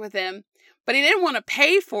have a drink with him, but he didn't want to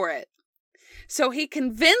pay for it. So he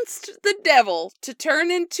convinced the devil to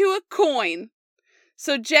turn into a coin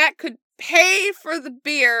so Jack could pay for the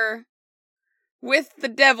beer with the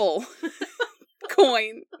devil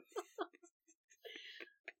coin.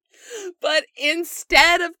 But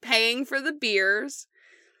instead of paying for the beers,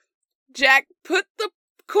 Jack put the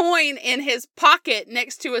coin in his pocket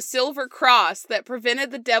next to a silver cross that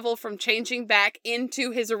prevented the devil from changing back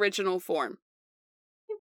into his original form.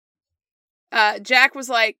 Jack was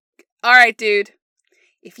like, all right, dude,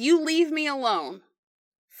 if you leave me alone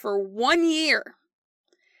for 1 year,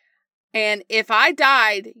 and if I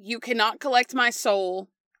died, you cannot collect my soul,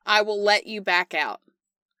 I will let you back out.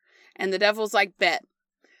 And the devil's like, bet.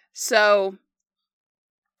 So,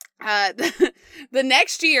 the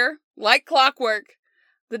next year, like clockwork,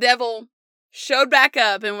 the devil showed back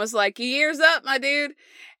up and was like, your year's up, my dude.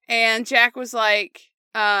 And Jack was like,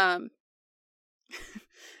 man,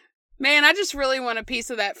 I just really want a piece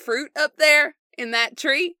of that fruit up there in that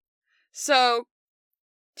tree. So,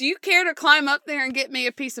 do you care to climb up there and get me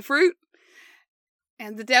a piece of fruit?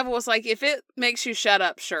 And the devil was like, if it makes you shut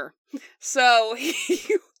up, sure. So,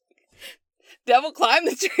 devil climbed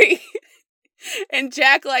the tree. And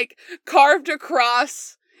Jack, like, carved a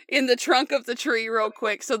cross in the trunk of the tree real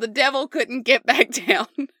quick so the devil couldn't get back down.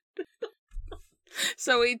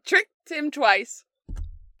 So he tricked him twice.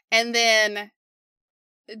 And then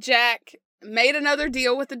Jack made another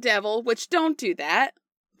deal with the devil, which don't do that.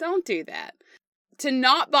 Don't do that. To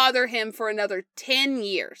not bother him for another 10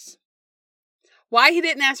 years. Why he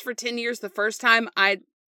didn't ask for 10 years the first time, I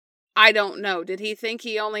don't know. Did he think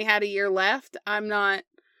he only had a year left? I'm not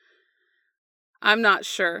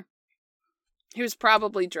sure. He was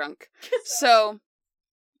probably drunk. So,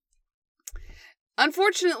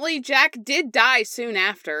 unfortunately, Jack did die soon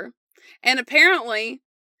after. And apparently,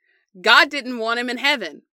 God didn't want him in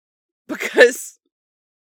heaven. Because,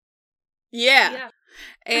 yeah.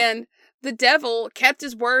 And the devil kept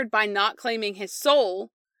his word by not claiming his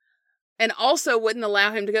soul. And also wouldn't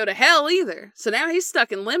allow him to go to hell either. So now he's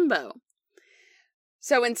stuck in limbo.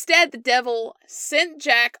 So instead, the devil sent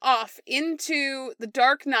Jack off into the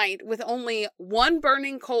dark night with only one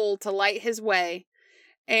burning coal to light his way.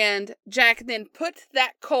 And Jack then put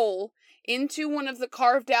that coal into one of the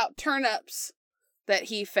carved out turnips that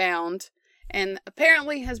he found. And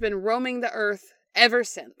apparently has been roaming the earth ever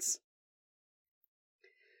since.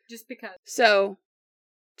 Just because. So,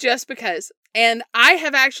 just because. And I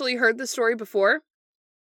have actually heard the story before.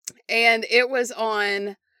 And it was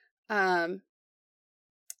on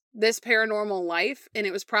This Paranormal Life. And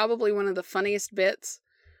it was probably one of the funniest bits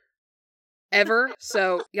ever.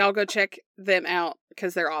 So y'all go check them out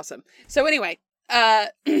because they're awesome. So anyway,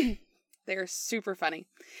 they're super funny.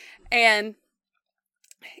 And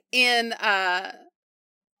in,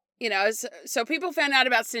 so people found out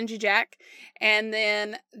about Stingy Jack, and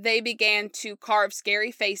then they began to carve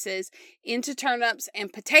scary faces into turnips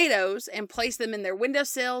and potatoes and place them in their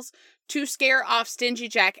windowsills to scare off Stingy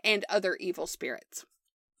Jack and other evil spirits.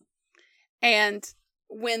 And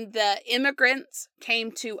when the immigrants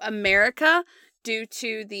came to America due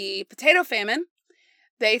to the potato famine,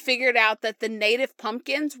 they figured out that the native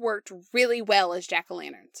pumpkins worked really well as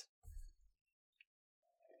jack-o'-lanterns.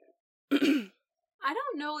 I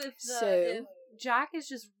don't know if if Jack is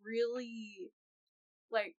just really,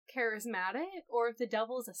 like, charismatic, or if the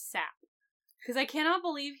devil is a sap. Because I cannot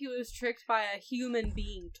believe he was tricked by a human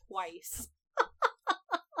being twice.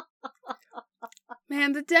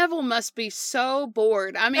 Man, the devil must be so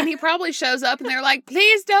bored. I mean, he probably shows up and they're like,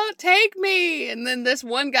 please don't take me. And then this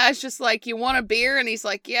one guy's just like, you want a beer? And he's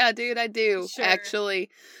like, yeah, dude, I do, actually.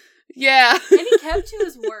 Yeah. And he kept to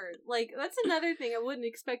his word. Like, that's another thing I wouldn't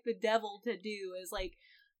expect the devil to do is like,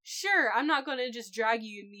 sure, I'm not going to just drag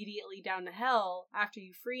you immediately down to hell after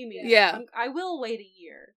you free me. Yeah. I will wait a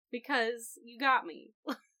year because you got me.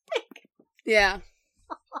 Yeah.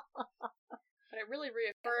 But it really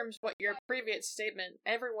reaffirms what your previous statement.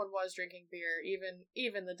 Everyone was drinking beer,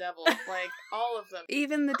 even the devil. Like, all of them.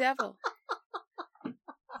 Even the devil.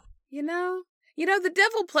 You know, the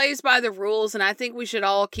devil plays by the rules, and I think we should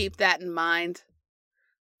all keep that in mind.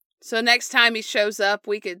 So next time he shows up,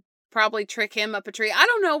 we could probably trick him up a tree. I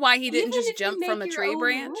don't know why he didn't just jump from a tree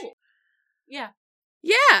branch. Rule. Yeah.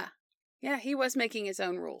 Yeah. Yeah, he was making his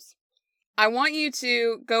own rules. I want you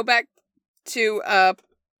to go back to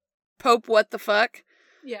Pope What the Fuck.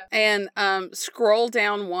 Yeah. And scroll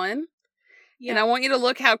down one. And I want you to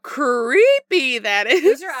look how creepy that is.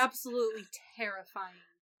 Those are absolutely terrifying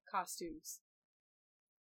costumes.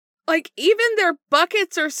 Like, even their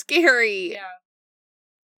buckets are scary. Yeah.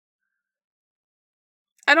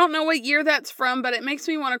 I don't know what year that's from, but it makes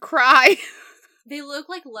me want to cry. They look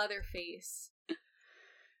like Leatherface.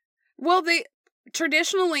 Well,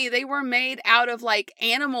 traditionally, they were made out of, like,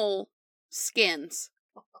 animal skins.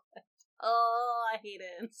 Oh, I hate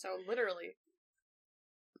it. So literally.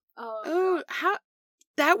 Oh, how...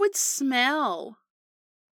 That would smell.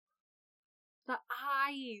 The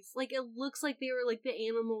eyes. Like, it looks like they were, like, the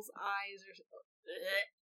animal's eyes or something.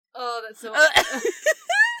 Oh, that's so...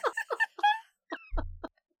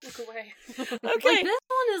 Look away. Okay. Like, this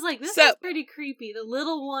one is, like, this is pretty creepy. The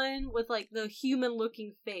little one with, like, the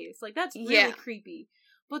human-looking face. Like, that's really creepy.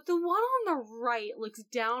 But the one on the right looks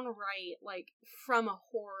downright, like, from a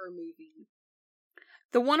horror movie.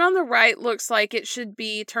 The one on the right looks like it should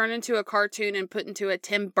be turned into a cartoon and put into a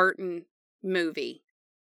Tim Burton movie.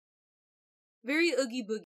 Very Oogie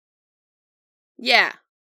Boogie. Yeah.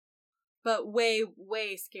 But way,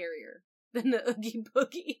 way scarier than the Oogie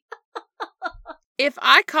Boogie. If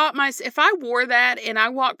I wore that and I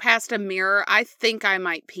walked past a mirror, I think I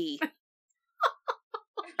might pee.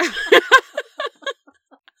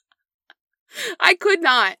 I could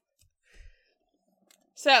not.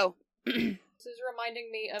 So. This is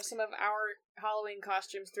reminding me of some of our Halloween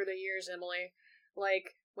costumes through the years, Emily.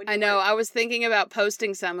 Like, I know, I was thinking about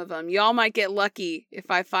posting some of them. Y'all might get lucky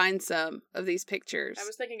if I find some of these pictures. I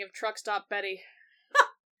was thinking of Truck Stop Betty.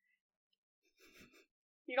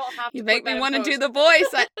 You don't have to. You make me want to do the voice.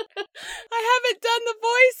 I haven't done the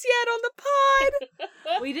voice yet on the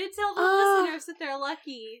pod. We did tell the listeners that they're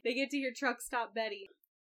lucky. They get to hear Truck Stop Betty.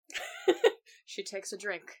 She takes a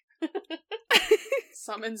drink.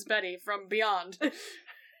 Summons Betty from beyond.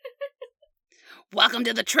 Welcome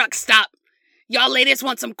to the truck stop. Y'all ladies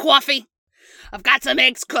want some coffee? I've got some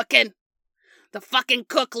eggs cooking. The fucking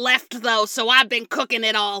cook left, though, so I've been cooking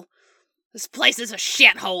it all. This place is a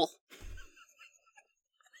shithole.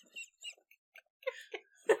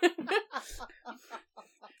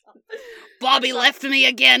 Bobby left me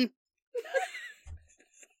again.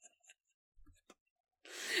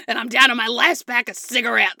 And I'm down to my last pack of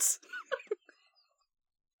cigarettes.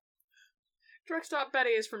 Truck Stop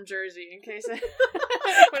Betty is from Jersey, in case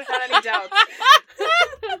anyone had any doubts.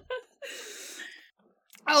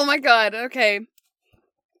 Oh my god, okay.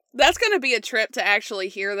 That's gonna be a trip to actually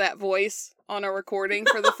hear that voice on a recording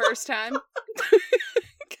for the first time.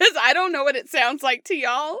 Because I don't know what it sounds like to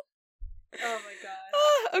y'all. Oh my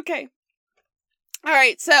god. Okay.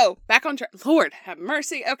 Alright, so, back on track. Lord, have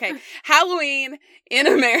mercy. Okay, Halloween in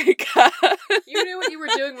America. You knew what you were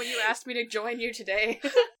doing when you asked me to join you today.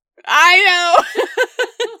 I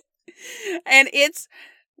know! And it's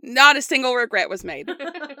not a single regret was made.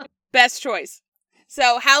 Best choice.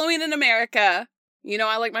 So, Halloween in America. You know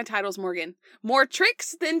I like my titles, Morgan. More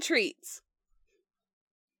tricks than treats.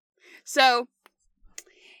 So,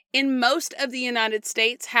 in most of the United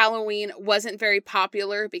States, Halloween wasn't very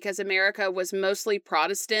popular because America was mostly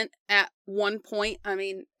Protestant at one point. I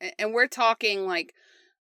mean, and we're talking like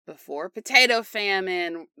before potato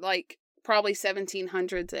famine, like probably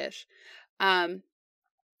 1700s-ish.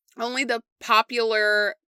 Only the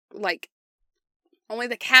popular, like, only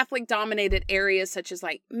the Catholic-dominated areas such as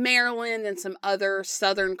like Maryland and some other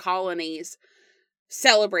southern colonies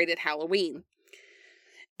celebrated Halloween.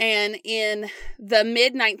 And in the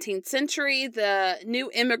mid-19th century, the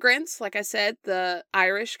new immigrants, like I said, the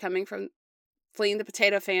Irish coming from fleeing the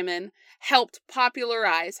potato famine, helped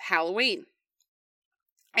popularize Halloween.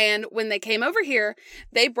 And when they came over here,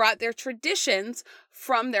 they brought their traditions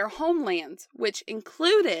from their homelands, which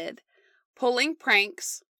included pulling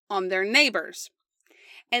pranks on their neighbors.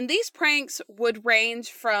 And these pranks would range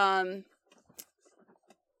from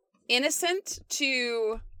innocent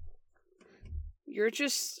to you're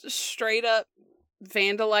just straight up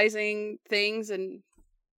vandalizing things and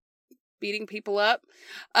beating people up.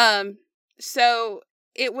 So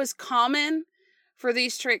it was common for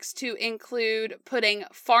these tricks to include putting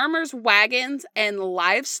farmers' wagons and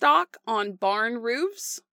livestock on barn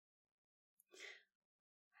roofs.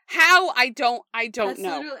 How? I don't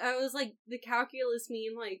know. I was like, the calculus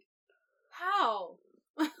mean, like, how?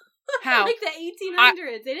 How? Like the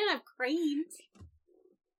 1800s. They didn't have cranes.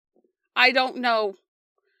 I don't know.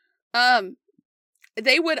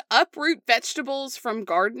 They would uproot vegetables from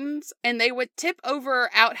gardens and they would tip over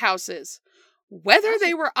outhouses, whether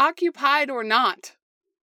they were occupied or not.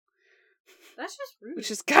 That's just rude.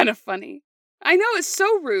 Which is kind of funny. I know, it's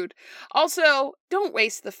so rude. Also, don't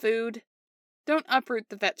waste the food. Don't uproot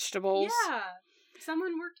the vegetables. Yeah.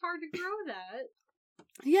 someone worked hard to grow that.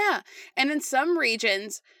 Yeah. And in some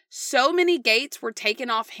regions, so many gates were taken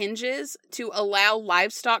off hinges to allow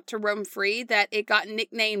livestock to roam free that it got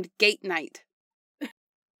nicknamed Gate Night.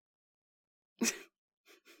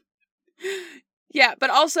 Yeah, but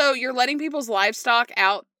also you're letting people's livestock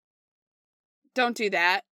out. Don't do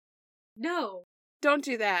that. No. Don't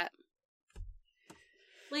do that.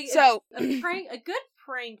 Like, so a good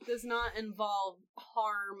prank does not involve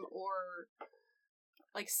harm or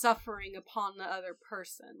like suffering upon the other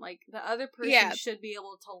person. Like, the other person should be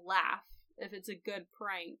able to laugh if it's a good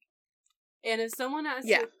prank. And if someone has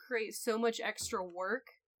to create so much extra work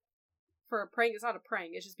for a prank, it's not a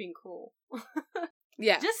prank, it's just being cruel.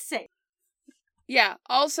 Yeah. Just say. Yeah.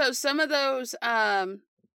 Also, some of those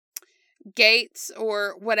gates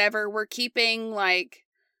or whatever were keeping, like,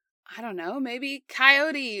 I don't know, maybe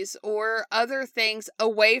coyotes or other things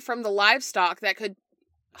away from the livestock that could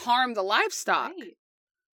harm the livestock. Right.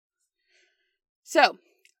 So,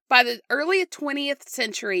 by the early 20th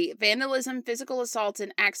century, vandalism, physical assaults,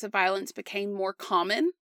 and acts of violence became more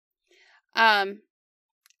common. And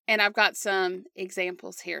I've got some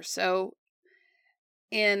examples here. So,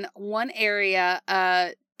 in one area,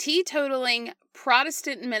 a teetotaling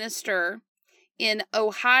Protestant minister in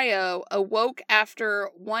Ohio awoke after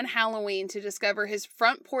one Halloween to discover his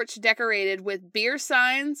front porch decorated with beer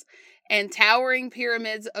signs and towering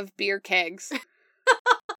pyramids of beer kegs.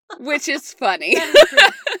 Which is funny.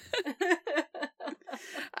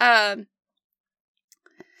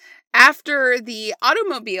 After the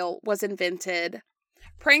automobile was invented,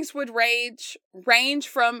 pranks would range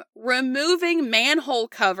from removing manhole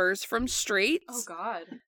covers from streets. Oh,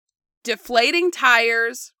 God. Deflating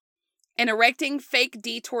tires, and erecting fake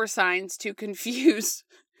detour signs to confuse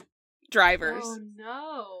drivers. Oh,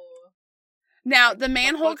 no. Now, the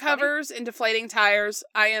manhole covers and deflating tires,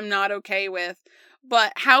 I am not okay with.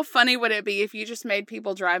 But how funny would it be if you just made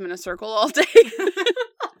people drive in a circle all day?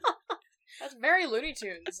 That's very Looney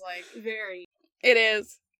Tunes, like. Very. It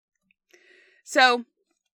is. So,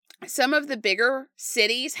 some of the bigger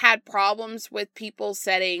cities had problems with people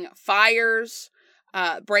setting fires,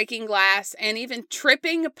 breaking glass, and even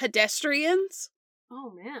tripping pedestrians.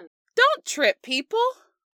 Oh, man. Don't trip people.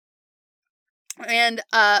 And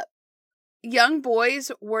young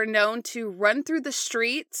boys were known to run through the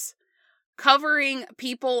streets covering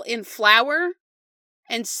people in flour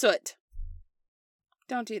and soot.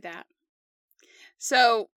 Don't do that.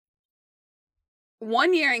 So,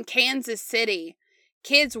 one year in Kansas City,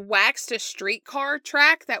 kids waxed a streetcar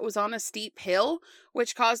track that was on a steep hill,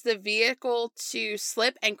 which caused the vehicle to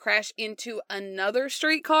slip and crash into another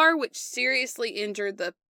streetcar, which seriously injured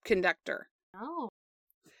the conductor. Oh.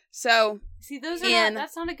 So, see, that's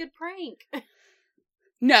not a good prank.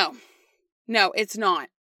 No, it's not.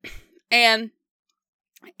 And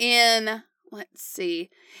in,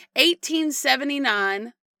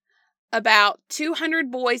 1879, about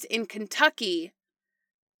 200 boys in Kentucky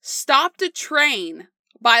stopped a train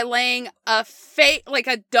by laying a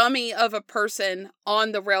dummy of a person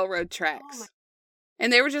on the railroad tracks.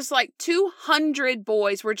 And they were just 200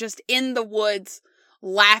 boys were just in the woods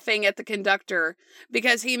laughing at the conductor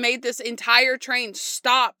because he made this entire train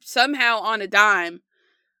stop somehow on a dime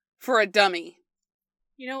for a dummy.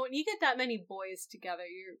 You know, when you get that many boys together,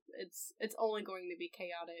 it's only going to be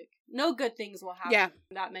chaotic. No good things will happen. Yeah.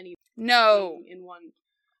 That many. No. In one.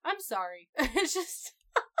 I'm sorry. It's just.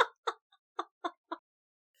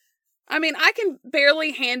 I mean, I can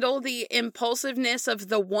barely handle the impulsiveness of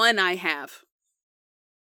the one I have.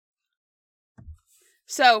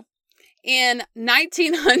 So, in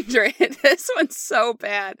 1900, this one's so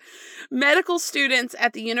bad, medical students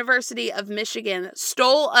at the University of Michigan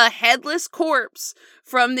stole a headless corpse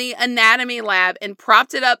from the anatomy lab and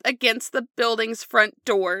propped it up against the building's front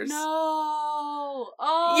doors. No!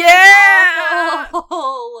 Oh, yeah!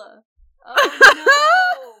 Oh, no!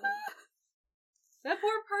 That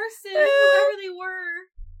poor person, whoever they were.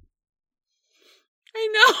 I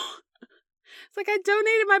know. It's like, I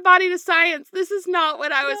donated my body to science. This is not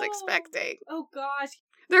what I was expecting. Oh, gosh.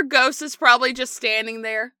 Their ghost is probably just standing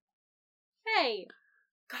there. Hey.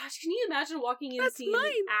 Gosh, can you imagine walking in and seeing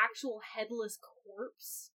an actual headless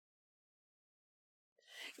corpse?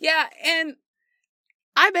 Yeah, and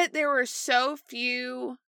I bet there were so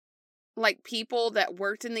few, people that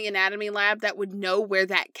worked in the anatomy lab that would know where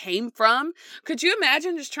that came from. Could you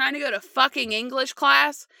imagine just trying to go to fucking English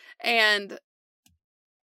class and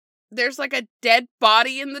there's a dead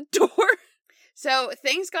body in the door? So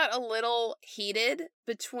things got a little heated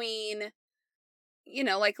between,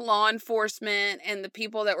 law enforcement and the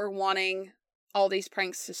people that were wanting all these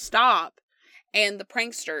pranks to stop and the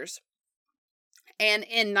pranksters. And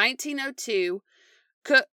in 1902,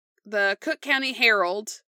 the Cook County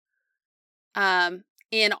Herald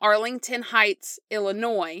in Arlington Heights,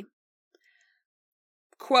 Illinois,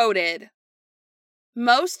 quoted,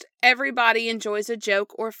 "Most everybody enjoys a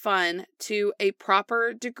joke or fun to a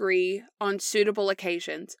proper degree on suitable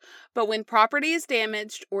occasions, but when property is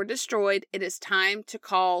damaged or destroyed, it is time to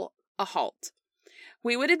call a halt.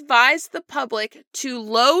 We would advise the public to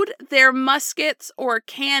load their muskets or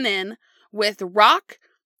cannon with rock,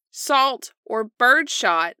 salt, or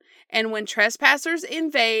birdshot, and when trespassers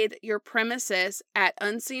invade your premises at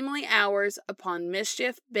unseemly hours upon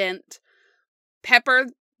mischief bent, pepper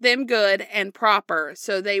them good and proper,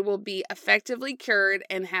 so they will be effectively cured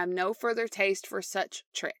and have no further taste for such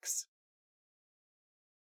tricks."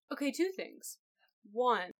 Okay, 2 things.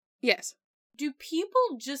 1, Yes. do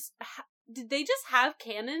people just did they just have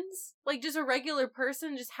cannons? Like, does a regular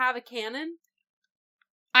person just have a cannon?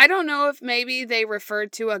 I don't know if maybe they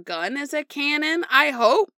referred to a gun as a cannon. I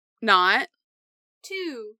hope not.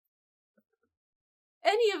 2,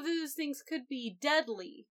 any of those things could be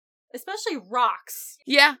deadly. Especially rocks.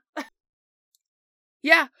 Yeah.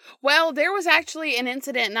 Yeah. Well, there was actually an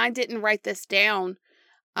incident, and I didn't write this down,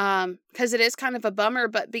 because it is kind of a bummer,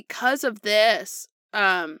 but because of this,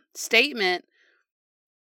 statement,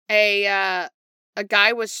 a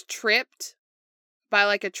guy was tripped by,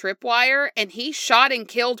 like, a tripwire, and he shot and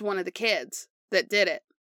killed one of the kids that did it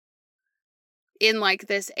in, like,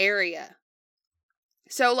 this area.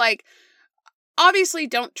 So, like, obviously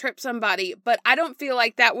don't trip somebody, but I don't feel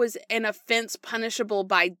like that was an offense punishable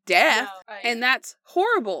by death, and that's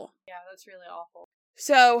horrible. Yeah, that's really awful.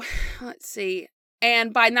 So, let's see.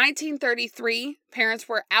 And by 1933, parents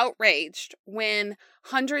were outraged when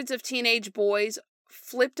hundreds of teenage boys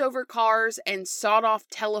flipped over cars and sawed off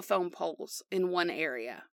telephone poles in one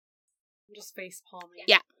area. I'm just face palming.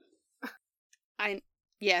 Yeah.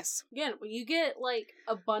 Yes. Again, when you get, like,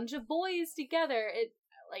 a bunch of boys together, it,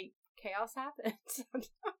 like, chaos happens. I'm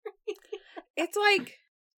sorry.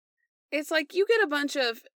 It's like you get a bunch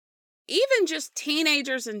of, even just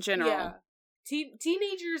teenagers in general. Yeah.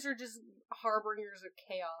 Teenagers are just harbingers of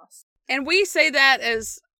chaos. And we say that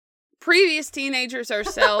as previous teenagers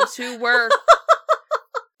ourselves who were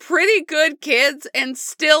pretty good kids and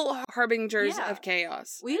still harbingers of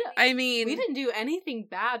chaos. We didn't do anything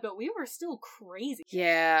bad, but we were still crazy.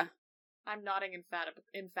 Yeah. I'm nodding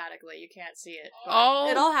emphatically. You can't see it. Oh.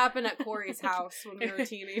 It all happened at Corey's house when we were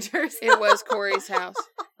teenagers. It was Corey's house.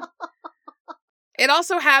 It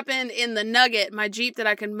also happened in the Nugget, my Jeep that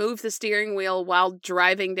I could move the steering wheel while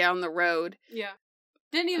driving down the road. Yeah.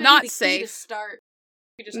 Didn't even Not need the safe. key to start.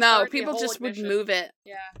 No, people just would move it.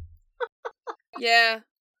 Yeah. Yeah.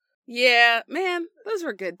 Yeah. Man, those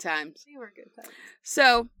were good times. They were good times.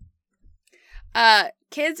 So,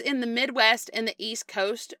 kids in the Midwest and the East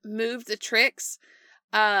Coast moved the tricks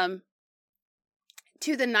to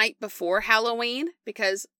the night before Halloween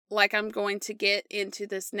because, like I'm going to get into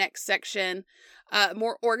this next section,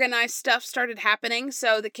 more organized stuff started happening.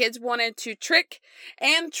 So the kids wanted to trick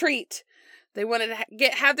and treat. They wanted to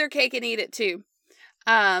have their cake and eat it too.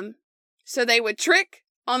 So they would trick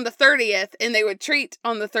on the 30th and they would treat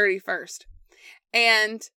on the 31st.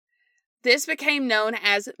 And this became known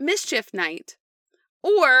as Mischief Night,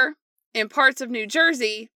 or in parts of New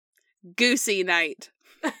Jersey, Goosey Night.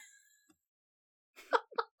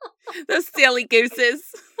 Those silly gooses.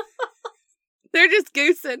 They're just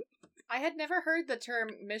goosing. I had never heard the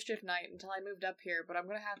term Mischief Night until I moved up here, but I'm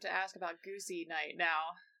going to have to ask about Goosey Night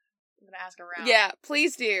now. I'm going to ask around. Yeah,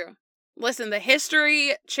 please do. Listen, the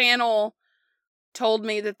History Channel told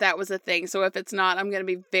me that was a thing, so if it's not, I'm going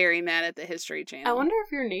to be very mad at the History Channel. I wonder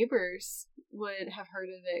if your neighbors would have heard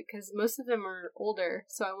of it, because most of them are older,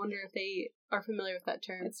 so I wonder if they are familiar with that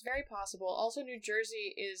term. It's very possible. Also, New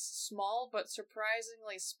Jersey is small, but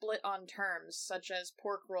surprisingly split on terms, such as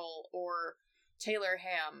pork roll or Taylor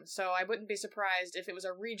ham, so I wouldn't be surprised if it was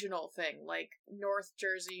a regional thing, like North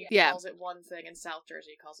Jersey calls it one thing and South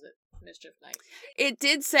Jersey calls it Mischief Night. It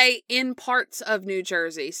did say in parts of New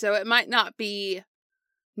Jersey, so it might not be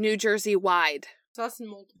New Jersey wide. So that's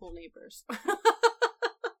multiple neighbors.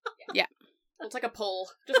 Yeah. We'll take a poll.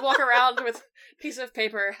 Just walk around with a piece of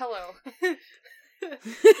paper. Hello.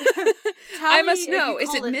 I must know,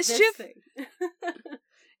 is it mischief?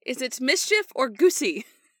 Is it mischief or goosey?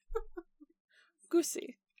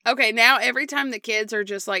 Goosey. Okay, now every time the kids are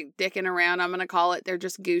just like dicking around, I'm going to call it they're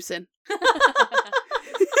just goosing.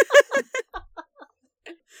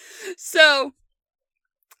 So,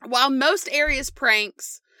 while most areas'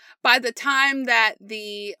 pranks, by the time that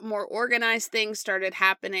the more organized things started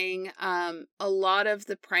happening, a lot of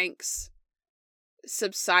the pranks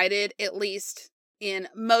subsided, at least in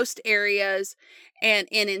most areas and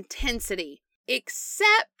in intensity,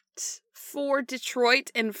 except for Detroit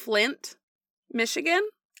and Flint, Michigan.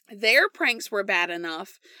 Their pranks were bad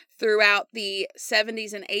enough throughout the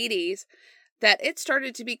 70s and 80s that it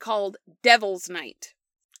started to be called Devil's Night.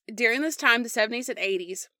 During this time, the 70s and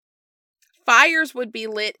 80s, fires would be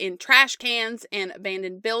lit in trash cans and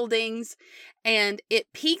abandoned buildings, and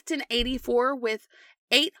it peaked in 84 with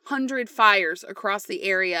 800 fires across the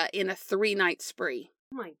area in a 3-night spree.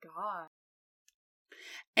 Oh my God.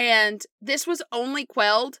 And this was only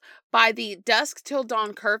quelled by the dusk till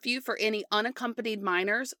dawn curfew for any unaccompanied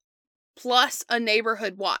minors, plus a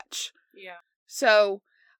neighborhood watch. Yeah. So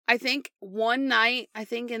I think one night, I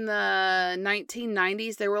think in the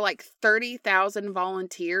 1990s, there were like 30,000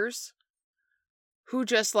 volunteers who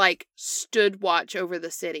just like stood watch over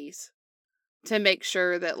the cities to make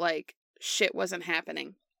sure that like shit wasn't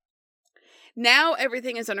happening. Now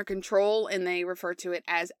everything is under control and they refer to it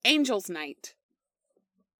as Angel's Night.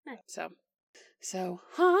 Nice. So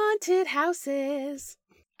haunted houses.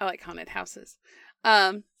 I like haunted houses.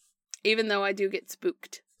 Even though I do get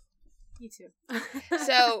spooked. Me too.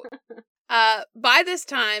 So, by this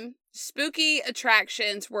time, spooky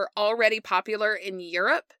attractions were already popular in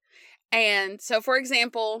Europe. And so, for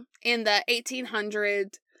example, in the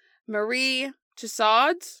 1800s, Marie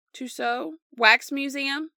Tussauds Wax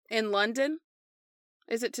Museum in London.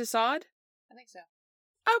 Is it Tussaud? I think so.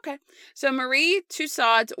 Okay. So Marie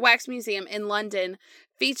Tussauds Wax Museum in London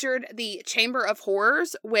featured the Chamber of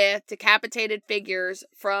Horrors with decapitated figures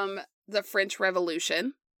from the French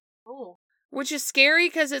Revolution. Oh. Which is scary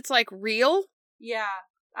because it's like real. Yeah.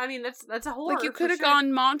 I mean, that's a horror. Like you could have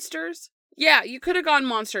gone monsters. Yeah, you could have gone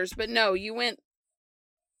monsters, but no, you went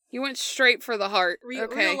straight for the heart.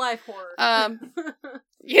 Okay. Real life horror.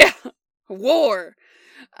 Yeah. War.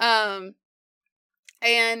 And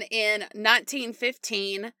in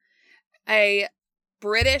 1915, a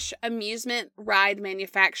British amusement ride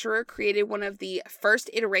manufacturer created one of the first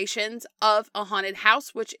iterations of a haunted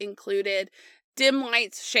house, which included dim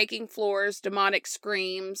lights, shaking floors, demonic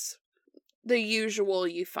screams, the usual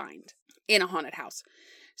you find in a haunted house.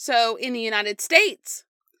 So in the United States,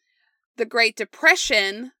 the Great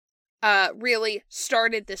Depression really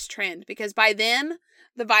started this trend because by then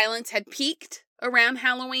the violence had peaked around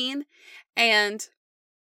Halloween, and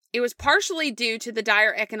it was partially due to the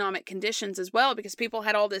dire economic conditions as well, because people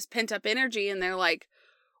had all this pent-up energy and they're like,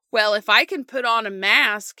 well, if I can put on a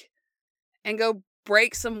mask and go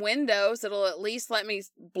break some windows, it'll at least let me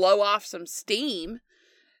blow off some steam.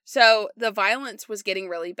 So the violence was getting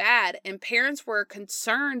really bad, and parents were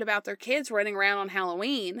concerned about their kids running around on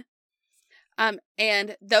Halloween.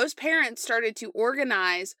 And those parents started to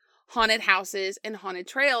organize haunted houses and haunted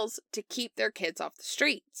trails to keep their kids off the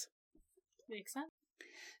streets. Makes sense.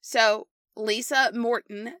 So, Lisa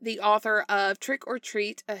Morton, the author of Trick or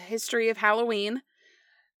Treat, A History of Halloween,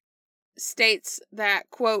 states that,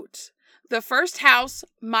 quote, the first house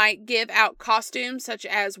might give out costumes such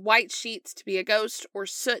as white sheets to be a ghost or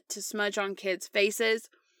soot to smudge on kids' faces.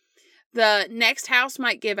 The next house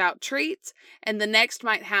might give out treats, and the next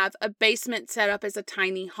might have a basement set up as a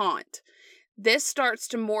tiny haunt. This starts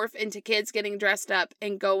to morph into kids getting dressed up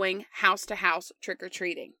and going house to house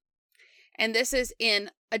trick-or-treating. And this is in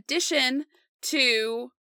addition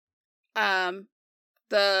to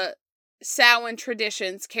the Samhain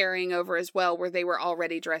traditions carrying over as well, where they were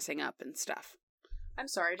already dressing up and stuff. I'm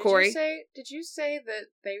sorry, Corey? Did you say that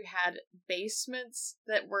they had basements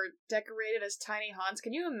that were decorated as tiny haunts?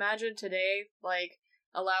 Can you imagine today, like,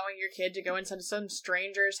 allowing your kid to go into some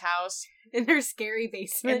stranger's house in their scary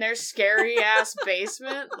basement? In their scary ass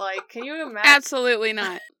basement? Like, can you imagine? Absolutely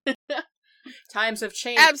not. Times have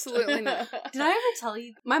changed. Absolutely not. Did I ever tell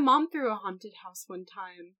you? My mom threw a haunted house one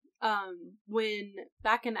time. When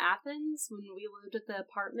back in Athens, when we lived at the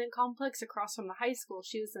apartment complex across from the high school,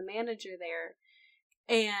 she was the manager there.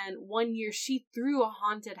 And one year she threw a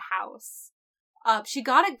haunted house. She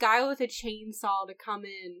got a guy with a chainsaw to come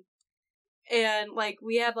in. And like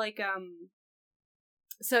we had like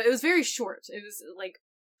so it was very short. It was like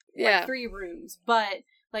 3 rooms, but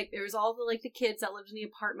like there was all the kids that lived in the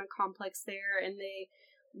apartment complex there, and they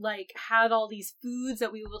like had all these foods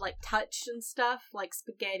that we would like touch and stuff, like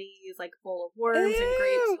spaghetti is like full of worms. Ew. And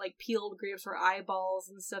grapes, like peeled grapes were eyeballs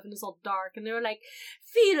and stuff, and it was all dark, and they were like,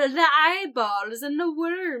 feel the eyeballs and the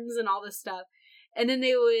worms and all this stuff. And then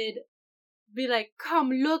they would be like,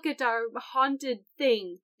 come look at our haunted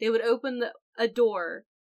thing. They would open a door,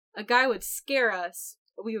 a guy would scare us,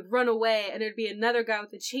 we would run away, and there'd be another guy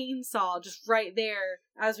with a chainsaw just right there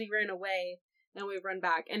as we ran away, and we'd run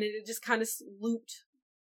back, and it just kind of looped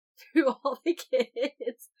through all the kids.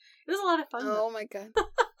 It was a lot of fun. Oh my god.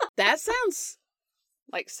 That sounds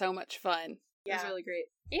like so much fun. It was really great.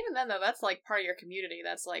 Even then, though, that's like part of your community.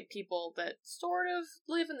 That's like people that sort of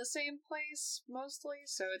live in the same place, mostly.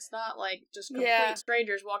 So it's not like just complete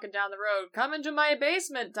strangers walking down the road. Come into my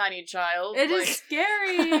basement, tiny child. It is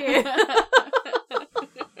scary.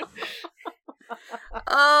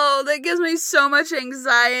 Oh, that gives me so much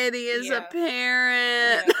anxiety as a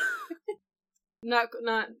parent. Yeah. Not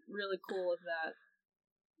really cool with that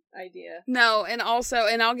idea. No, and also,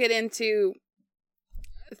 and I'll get into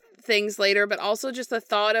things later, but also just the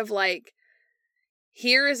thought of like,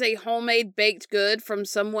 here is a homemade baked good from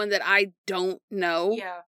someone that I don't know.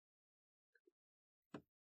 Yeah.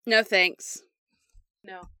 No thanks.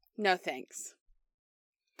 No thanks.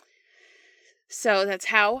 So that's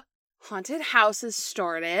how haunted houses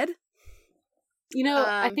started. You know,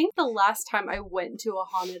 I think the last time I went to a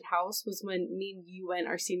haunted house was when me and you went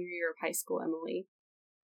our senior year of high school, Emily.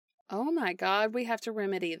 Oh my god, we have to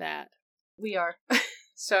remedy that. We are.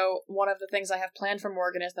 So, one of the things I have planned for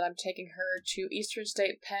Morgan is that I'm taking her to Eastern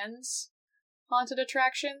State Penn's haunted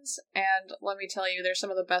attractions, and let me tell you, they're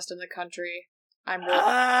some of the best in the country. I'm going to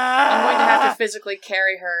have to physically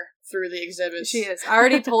carry her through the exhibits. She is. I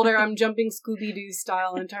already told her I'm jumping Scooby-Doo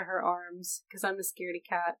style into her arms, because I'm a scaredy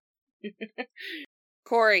cat.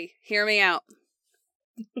 Corey, hear me out.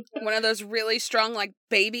 One of those really strong, like,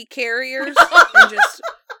 baby carriers, and just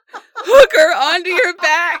hook her onto your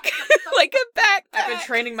back, like a backpack. I've been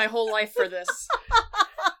training my whole life for this.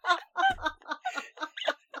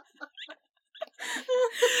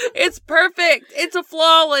 It's perfect. It's a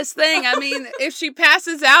flawless thing. I mean, if she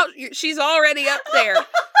passes out, she's already up there.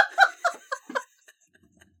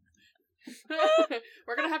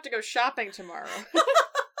 We're gonna have to go shopping tomorrow.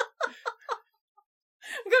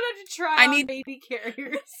 I'm gonna have to try on baby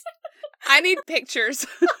carriers. I need pictures.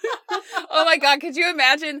 Oh my god, could you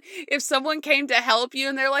imagine if someone came to help you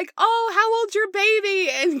and they're like, oh, how old's your baby?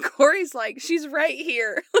 And Corey's like, she's right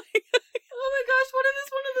here. Oh my gosh, what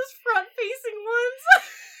is one of those front-facing ones?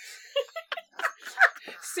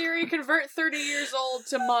 Siri, convert 30 years old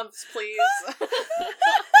to months, please.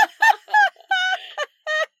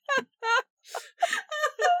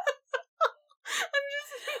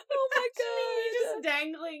 Oh my god. You just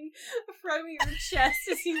dangling from your chest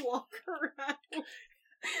as you walk around,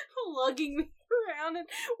 lugging me around, and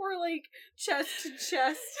we're like chest to chest.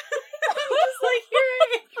 Just like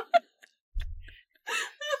hearing it.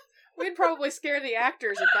 We'd probably scare the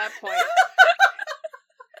actors at that point.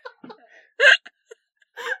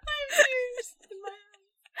 I have tears in my eyes.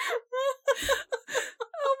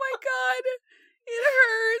 Oh my god. It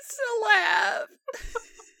hurts to laugh.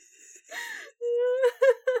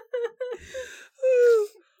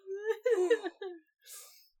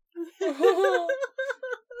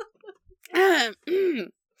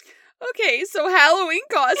 Okay, so Halloween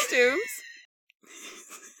costumes.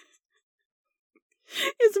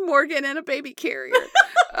 It's Morgan and a baby carrier.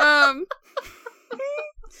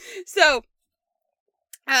 So,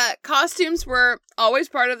 costumes were always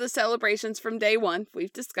part of the celebrations from day one.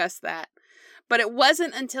 We've discussed that. But it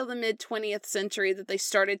wasn't until the mid-20th century that they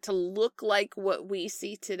started to look like what we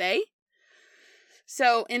see today.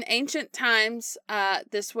 So, in ancient times,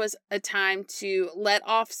 this was a time to let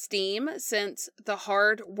off steam since the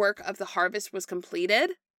hard work of the harvest was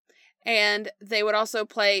completed. And they would also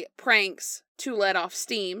play pranks to let off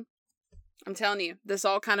steam. I'm telling you, this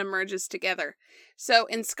all kind of merges together. So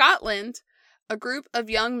in Scotland, a group of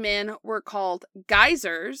young men were called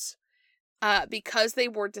geysers because they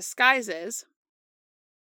wore disguises.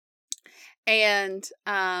 And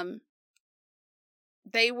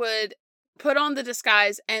they would put on the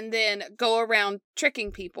disguise and then go around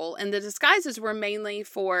tricking people. And the disguises were mainly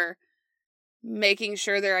for making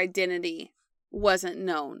sure their identity wasn't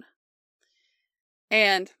known.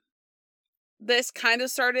 And this kind of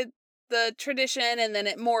started the tradition, and then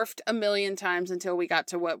it morphed a million times until we got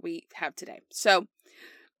to what we have today. So,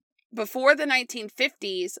 before the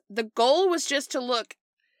 1950s, the goal was just to look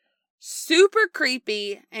super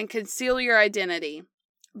creepy and conceal your identity,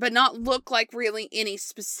 but not look like really any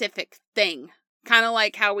specific thing. Kind of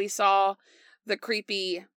like how we saw the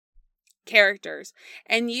creepy characters.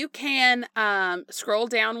 And you can scroll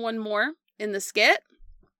down one more in the skit.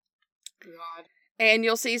 God. And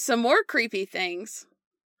you'll see some more creepy things.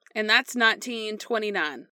 And that's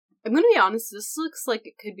 1929. I'm gonna be honest, this looks like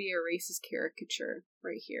it could be a racist caricature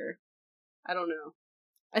right here. I don't know.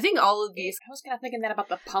 I think all of these... I was kind of thinking that about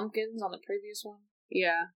the pumpkins on the previous one.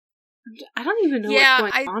 Yeah. I don't even know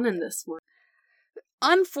what's going on in this one.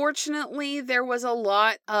 Unfortunately, there was a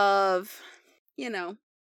lot of,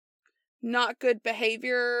 not good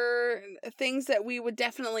behavior, things that we would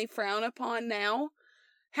definitely frown upon now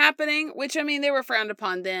happening, which, I mean, they were frowned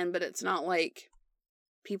upon then, but it's not like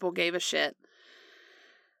people gave a shit.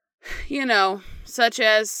 You know, such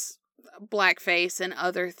as blackface and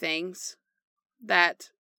other things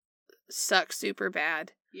that suck super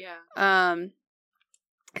bad. Yeah.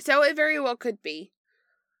 So it very well could be.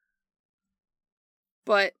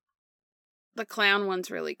 But the clown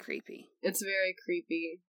one's really creepy. It's very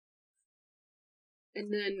creepy.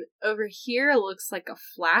 And then over here looks like a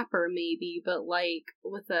flapper maybe, but like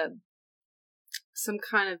with some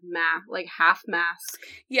kind of mask, like half mask.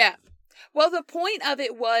 Yeah. Well, the point of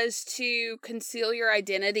it was to conceal your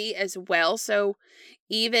identity as well. So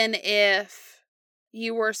even if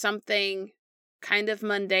you were something kind of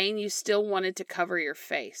mundane, you still wanted to cover your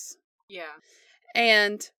face. Yeah.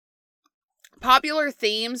 And popular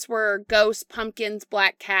themes were ghosts, pumpkins,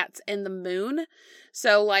 black cats, and the moon.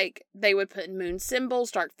 So, like, they would put moon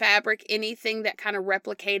symbols, dark fabric, anything that kind of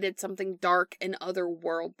replicated something dark and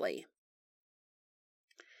otherworldly.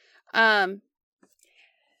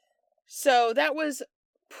 So that was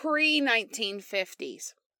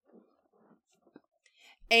pre-1950s.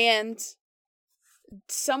 And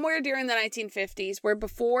somewhere during the 1950s, where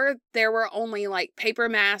before there were only like paper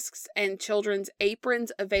masks and children's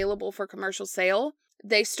aprons available for commercial sale,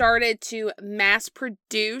 they started to mass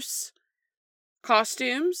produce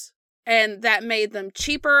costumes, and that made them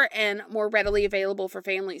cheaper and more readily available for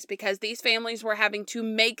families because these families were having to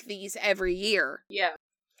make these every year. Yeah.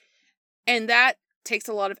 And that takes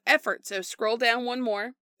a lot of effort. So scroll down one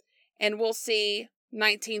more and we'll see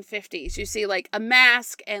 1950s. You see like a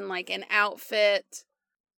mask and like an outfit,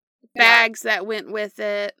 bags that went with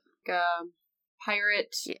it.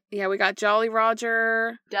 Pirate. Yeah, we got Jolly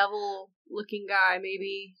Roger. Devil looking guy,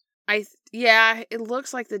 maybe. Yeah, it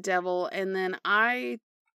looks like the devil. And then I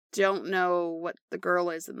don't know what the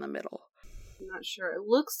girl is in the middle. I'm not sure. It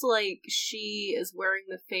looks like she is wearing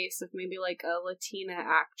the face of maybe like a Latina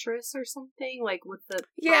actress or something, like with the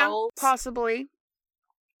pearls. Possibly.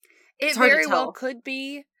 It very well could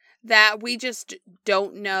be that we just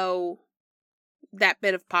don't know that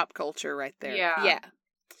bit of pop culture right there. Yeah.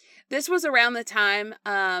 This was around the time,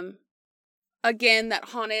 again, that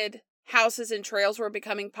haunted houses and trails were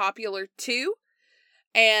becoming popular too.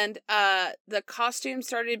 And the costumes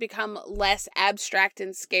started to become less abstract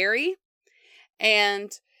and scary.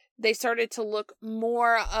 And they started to look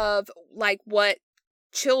more of like what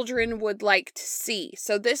children would like to see.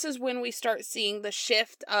 So this is when we start seeing the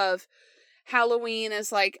shift of Halloween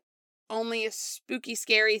as like only a spooky,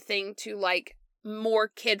 scary thing to like more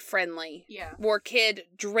kid-friendly, more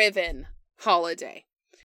kid-driven holiday.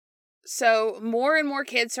 So more and more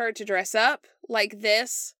kids started to dress up like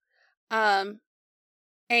this.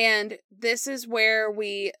 And this is where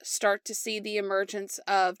we start to see the emergence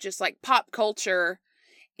of just like pop culture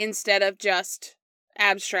instead of just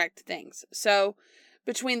abstract things. So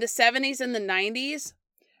between the 70s and the 90s,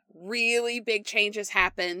 really big changes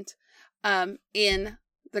happened in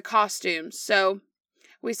the costumes. So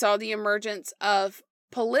we saw the emergence of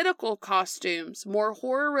political costumes, more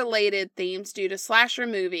horror-related themes due to slasher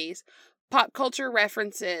movies. Pop culture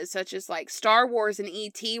references such as like Star Wars and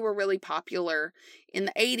E.T. were really popular in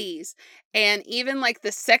the 80s. And even like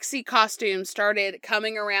the sexy costumes started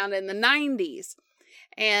coming around in the 90s.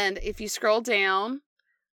 And if you scroll down,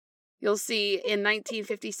 you'll see in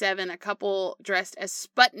 1957 a couple dressed as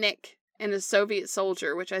Sputnik and a Soviet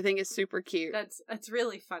soldier, which I think is super cute. That's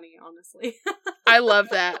really funny, honestly. I love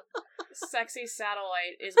that. Sexy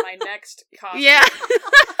satellite is my next costume. Yeah.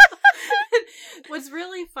 What's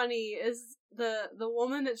really funny is the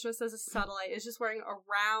woman that's dressed as a satellite is just wearing a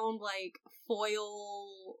round, like,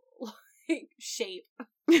 foil like shape.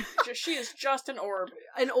 She is just an orb.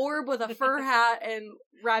 An orb with a fur hat and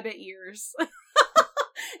rabbit ears.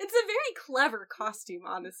 It's a very clever costume,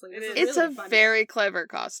 honestly. It's really funny. Very clever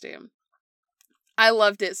costume. I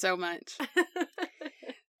loved it so much.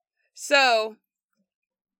 So,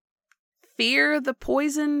 fear the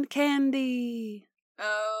poison candy.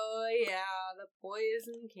 Oh, yeah, the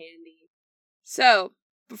poison candy. So,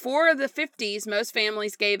 before the 50s, most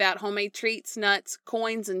families gave out homemade treats, nuts,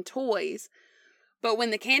 coins, and toys. But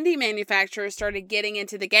when the candy manufacturers started getting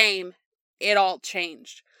into the game, it all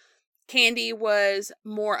changed. Candy was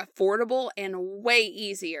more affordable and way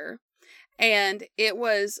easier. And it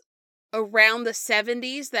was around the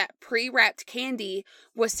 70s that pre-wrapped candy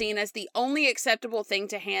was seen as the only acceptable thing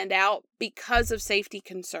to hand out because of safety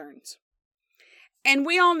concerns. And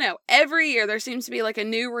we all know, every year there seems to be like a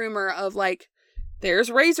new rumor of like,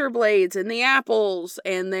 there's razor blades in the apples,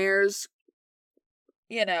 and there's,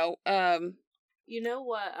 You know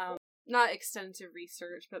what not extensive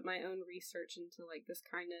research, but my own research into, like, this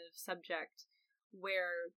kind of subject,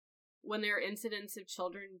 where when there are incidents of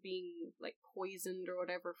children being, like, poisoned or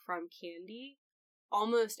whatever from candy,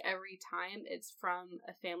 almost every time it's from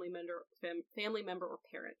a family member or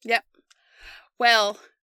parent. Yep. Well,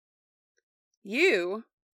 you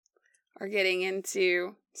are getting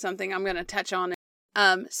into something I'm going to touch on.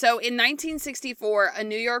 So in 1964, a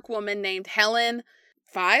New York woman named Helen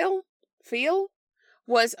Feel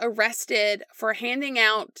was arrested for handing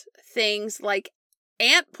out things like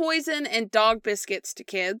ant poison and dog biscuits to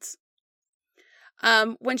kids.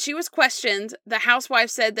 When she was questioned, the housewife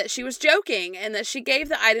said that she was joking and that she gave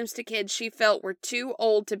the items to kids she felt were too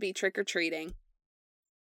old to be trick-or-treating.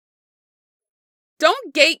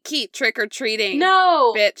 Don't gatekeep trick-or-treating.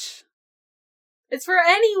 No! Bitch. It's for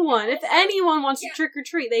anyone. If anyone wants to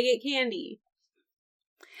trick-or-treat, they get candy.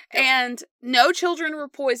 And no children were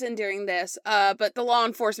poisoned during this, but the law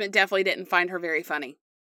enforcement definitely didn't find her very funny.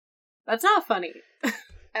 That's not funny.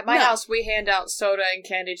 At my house, we hand out soda and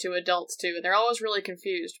candy to adults, too, and they're always really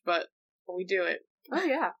confused, but we do it. Oh,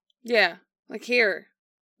 yeah. Yeah. Like, here.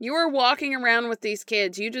 You are walking around with these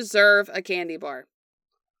kids. You deserve a candy bar.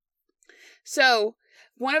 So,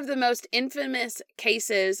 one of the most infamous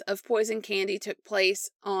cases of poison candy took place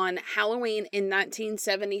on Halloween in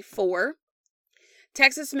 1974.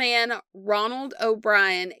 Texas man Ronald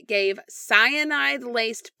O'Brien gave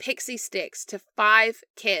cyanide-laced pixie sticks to 5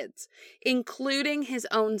 kids, including his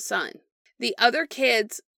own son. The other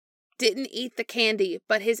kids didn't eat the candy,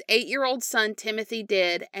 but his 8-year-old son Timothy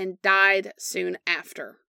did and died soon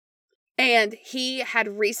after. And he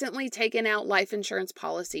had recently taken out life insurance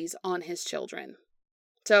policies on his children.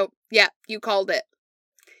 So, yeah, you called it.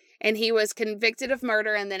 And he was convicted of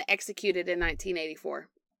murder and then executed in 1984.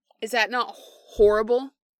 Is that not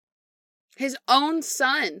horrible? His own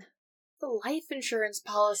son. The life insurance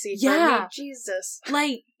policy for Yeah. me, Jesus.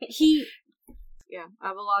 Like, yeah, I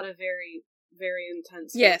have a lot of very, very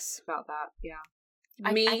intense Yes. about that, yeah.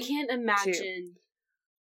 Me I can't imagine, too.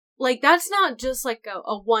 Like, that's not just, like,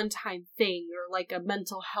 a one-time thing, or, like, a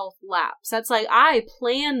mental health lapse. That's like, I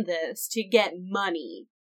planned this to get money.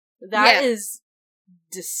 That is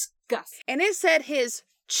disgusting. And it said his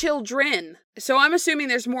children. So I'm assuming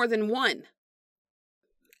there's more than one.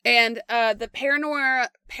 And the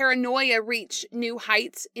paranoia reached new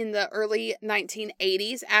heights in the early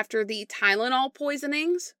 1980s after the Tylenol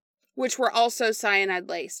poisonings, which were also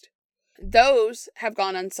cyanide-laced. Those have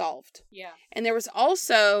gone unsolved. Yeah. And there was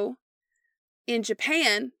also, in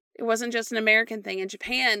Japan, it wasn't just an American thing. In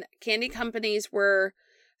Japan, candy companies were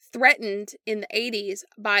threatened in the 80s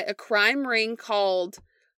by a crime ring called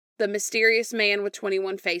the Mysterious Man with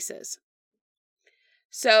 21 Faces.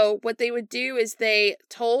 So what they would do is they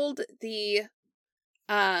told the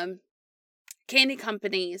candy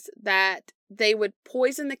companies that they would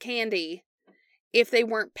poison the candy if they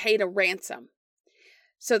weren't paid a ransom.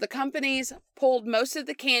 So the companies pulled most of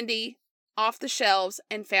the candy off the shelves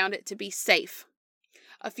and found it to be safe.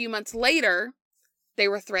 A few months later, they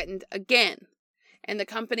were threatened again. And the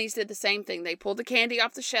companies did the same thing. They pulled the candy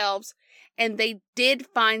off the shelves, and they did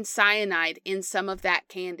find cyanide in some of that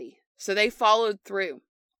candy. So they followed through.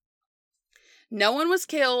 No one was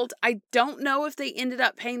killed. I don't know if they ended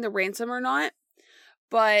up paying the ransom or not,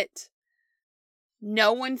 but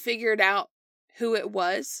no one figured out who it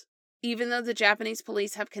was, even though the Japanese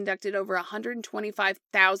police have conducted over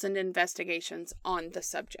 125,000 investigations on the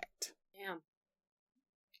subject. Damn.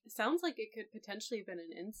 It sounds like it could potentially have been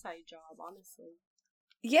an inside job, honestly.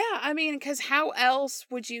 Yeah, I mean, because how else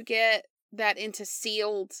would you get that into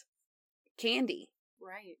sealed candy?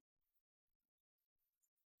 Right.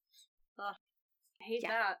 Ugh. I hate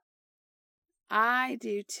that. I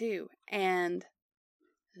do too. And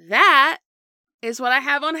that is what I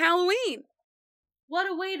have on Halloween. What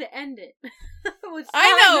a way to end it.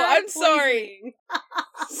 I know, I'm sorry.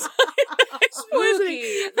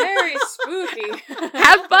 Spooky. Very spooky.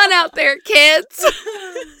 Have fun out there, kids.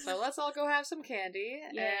 So let's all go have some candy.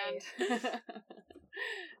 Yay. And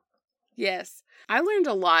Yes. I learned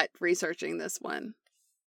a lot researching this one.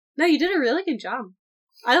 No, you did a really good job.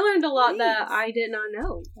 I learned a lot that I did not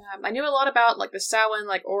know. I knew a lot about like the Samhain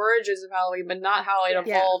like origins of Halloween, but not how it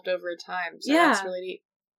evolved over time. So that's really neat.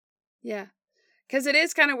 Yeah. Because it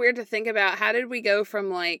is kind of weird to think about, how did we go from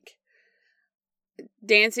like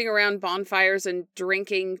dancing around bonfires and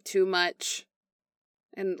drinking too much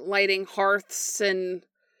and lighting hearths and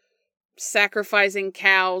sacrificing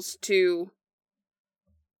cows to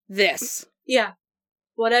this? Yeah.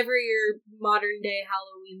 Whatever your modern day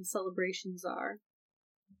Halloween celebrations are.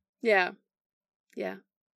 Yeah. Yeah.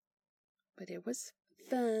 But it was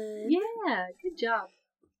fun. Yeah, good job.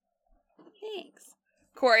 Thanks.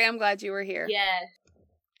 Corey, I'm glad you were here. Yeah.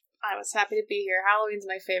 I was happy to be here. Halloween's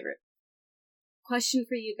my favorite. Question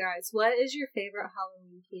for you guys. What is your favorite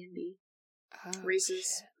Halloween candy? Oh,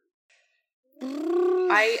 Reese's.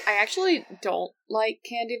 I actually don't like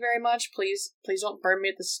candy very much. Please don't burn me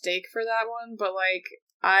at the stake for that one. But like,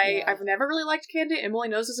 I've never really liked candy. Emily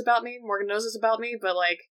knows this about me. Morgan knows this about me. But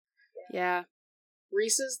like, yeah,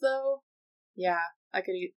 Reese's though, yeah, I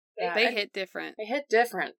could eat. That. They hit different. They hit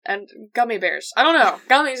different. And gummy bears. I don't know.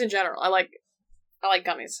 Gummies in general. I like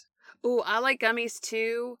gummies. Ooh, I like gummies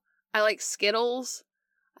too. I like Skittles.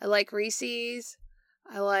 I like Reese's.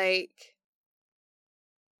 I like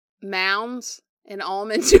Mounds and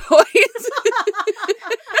Almond Joys.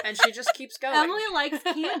 And she just keeps going. Emily likes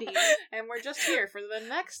candy. And we're just here for the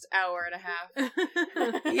next hour and a half.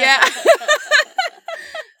 Yeah.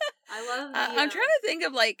 I love I'm trying to think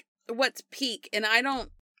of like what's peak, and I don't,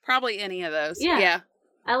 probably any of those. Yeah.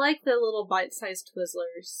 I like the little bite-sized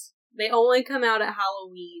Twizzlers. They only come out at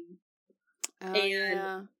Halloween. Oh, and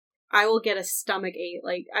yeah. I will get a stomach ache.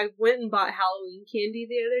 Like, I went and bought Halloween candy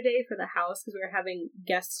the other day for the house because we were having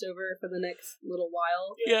guests over for the next little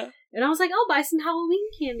while. Yeah. And I was like, I'll buy some Halloween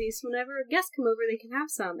candies. Whenever guests come over, they can have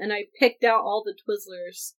some. And I picked out all the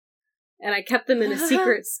Twizzlers. And I kept them in a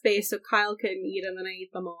secret space so Kyle couldn't eat them, and I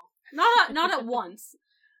ate them all. Not at once.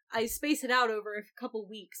 I space it out over a couple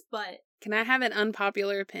weeks, but... Can I have an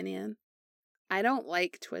unpopular opinion? I don't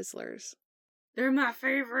like Twizzlers. They're my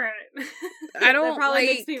favorite. I don't That probably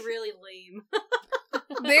like... makes me really lame.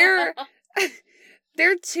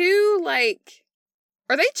 They're too, like...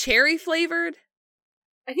 Are they cherry flavored?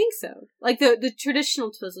 I think so. Like, the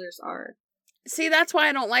traditional Twizzlers are. See, that's why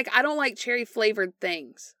I don't like cherry flavored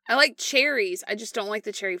things. I like cherries, I just don't like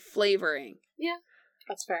the cherry flavoring. Yeah.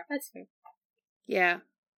 That's fair. That's fair. Yeah.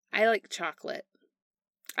 I like chocolate.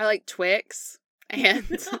 I like Twix and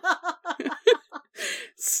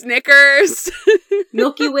Snickers.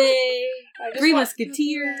 Milky Way. Three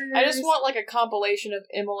Musketeers. I just want like a compilation of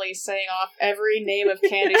Emily saying off every name of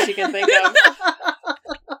candy she can think of.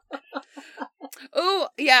 Oh,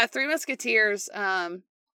 yeah, Three Musketeers. The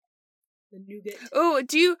nougat.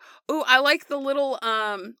 I like the little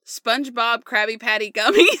SpongeBob Krabby Patty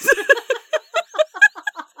gummies.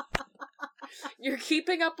 You're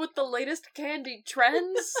keeping up with the latest candy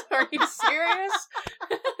trends? Are you serious?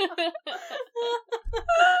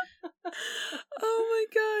 Oh my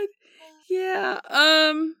god. Yeah.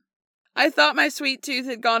 I thought my sweet tooth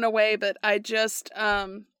had gone away, but I just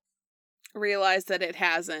realized that it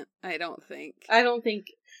hasn't. I don't think it'll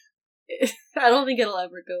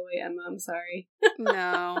ever go away, Emma. I'm sorry.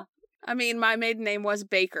 No. I mean, my maiden name was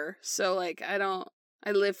Baker, so like I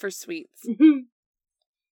live for sweets.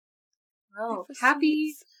 Well,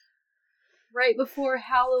 happy right before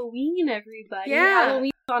Halloween, everybody. Yeah.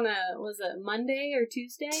 Halloween on was it Monday or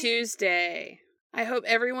Tuesday? Tuesday. I hope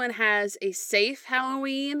everyone has a safe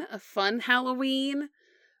Halloween, a fun Halloween.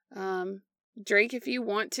 Drink if you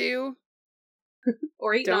want to.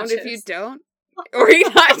 Or eat don't nachos. If you don't. Or eat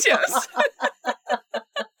nachos.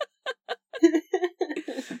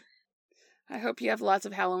 I hope you have lots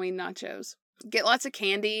of Halloween nachos. Get lots of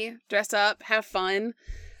candy, dress up, have fun.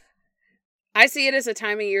 I see it as a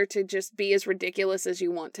time of year to just be as ridiculous as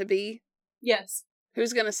you want to be. Yes.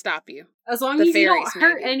 Who's going to stop you? As long as you don't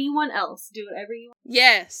hurt anyone else. Do whatever you want.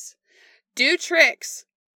 Yes. Do tricks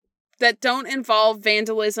that don't involve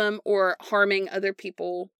vandalism or harming other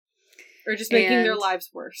people. Or just making their lives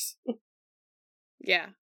worse. Yeah.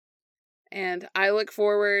 And I look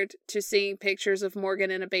forward to seeing pictures of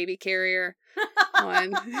Morgan in a baby carrier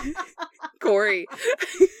on Corey.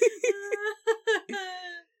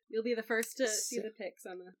 You'll be the first to see the pics,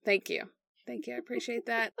 Emma. Thank you. Thank you. I appreciate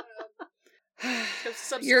that.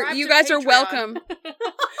 You guys are welcome.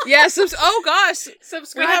 Yeah, oh gosh.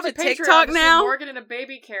 Subscribe we have to a Patreon TikTok to now. See Morgan in a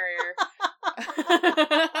baby carrier.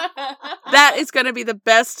 That is going to be the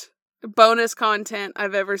best bonus content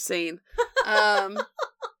I've ever seen. Okay,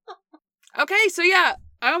 so yeah,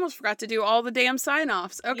 I almost forgot to do all the damn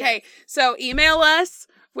sign-offs. Okay, yes. So email us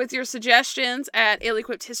with your suggestions at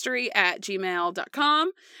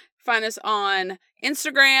ill-equippedhistory@gmail.com. Find us on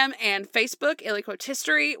Instagram and Facebook, Ill-Equipped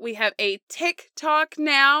History. We have a TikTok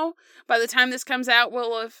now. By the time this comes out,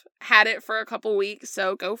 we'll have had it for a couple weeks,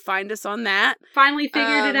 so go find us on that. Finally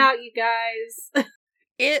figured it out, you guys.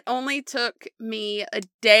 It only took me a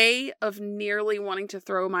day of nearly wanting to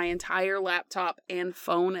throw my entire laptop and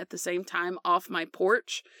phone at the same time off my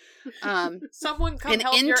porch. Someone come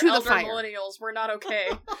help your elder millennials. We're not okay.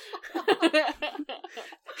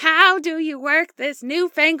 How do you work this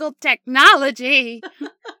newfangled technology?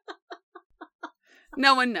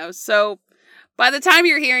 No one knows. So By the time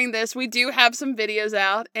you're hearing this, we do have some videos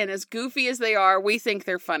out, and as goofy as they are, we think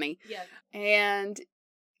they're funny. Yeah. And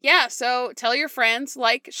yeah, so tell your friends,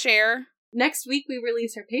 like, share. Next week we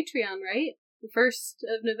release our Patreon, right? The 1st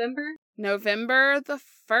of November? November the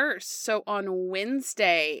 1st. So on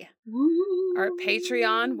Wednesday, Woo! our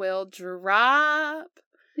Patreon will drop.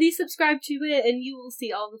 Please subscribe to it and you will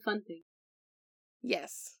see all the fun things.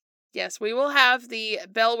 Yes. Yes, we will have the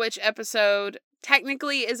Bell Witch episode.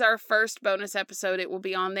 Technically is our first bonus episode. It will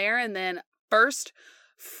be on there. And then first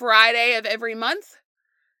Friday of every month,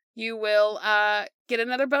 you will get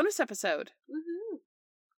another bonus episode. Woohoo!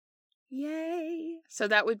 Yay. So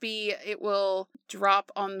that would be, it will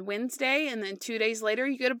drop on Wednesday, and then 2 days later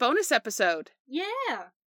you get a bonus episode. Yeah.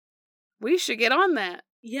 We should get on that.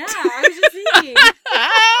 Yeah, I was just thinking.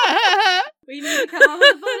 We need to come up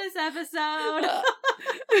with a bonus episode.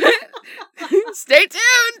 Stay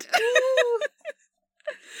tuned.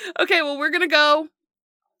 Okay, well, we're gonna go.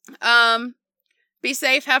 Be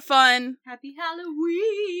safe, have fun. Happy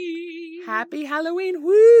Halloween. Happy Halloween.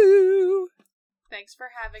 Woo. Thanks for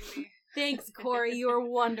having me. Thanks, Corey. You are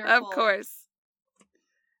wonderful. Of course.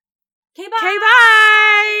 Okay, bye. Okay, bye.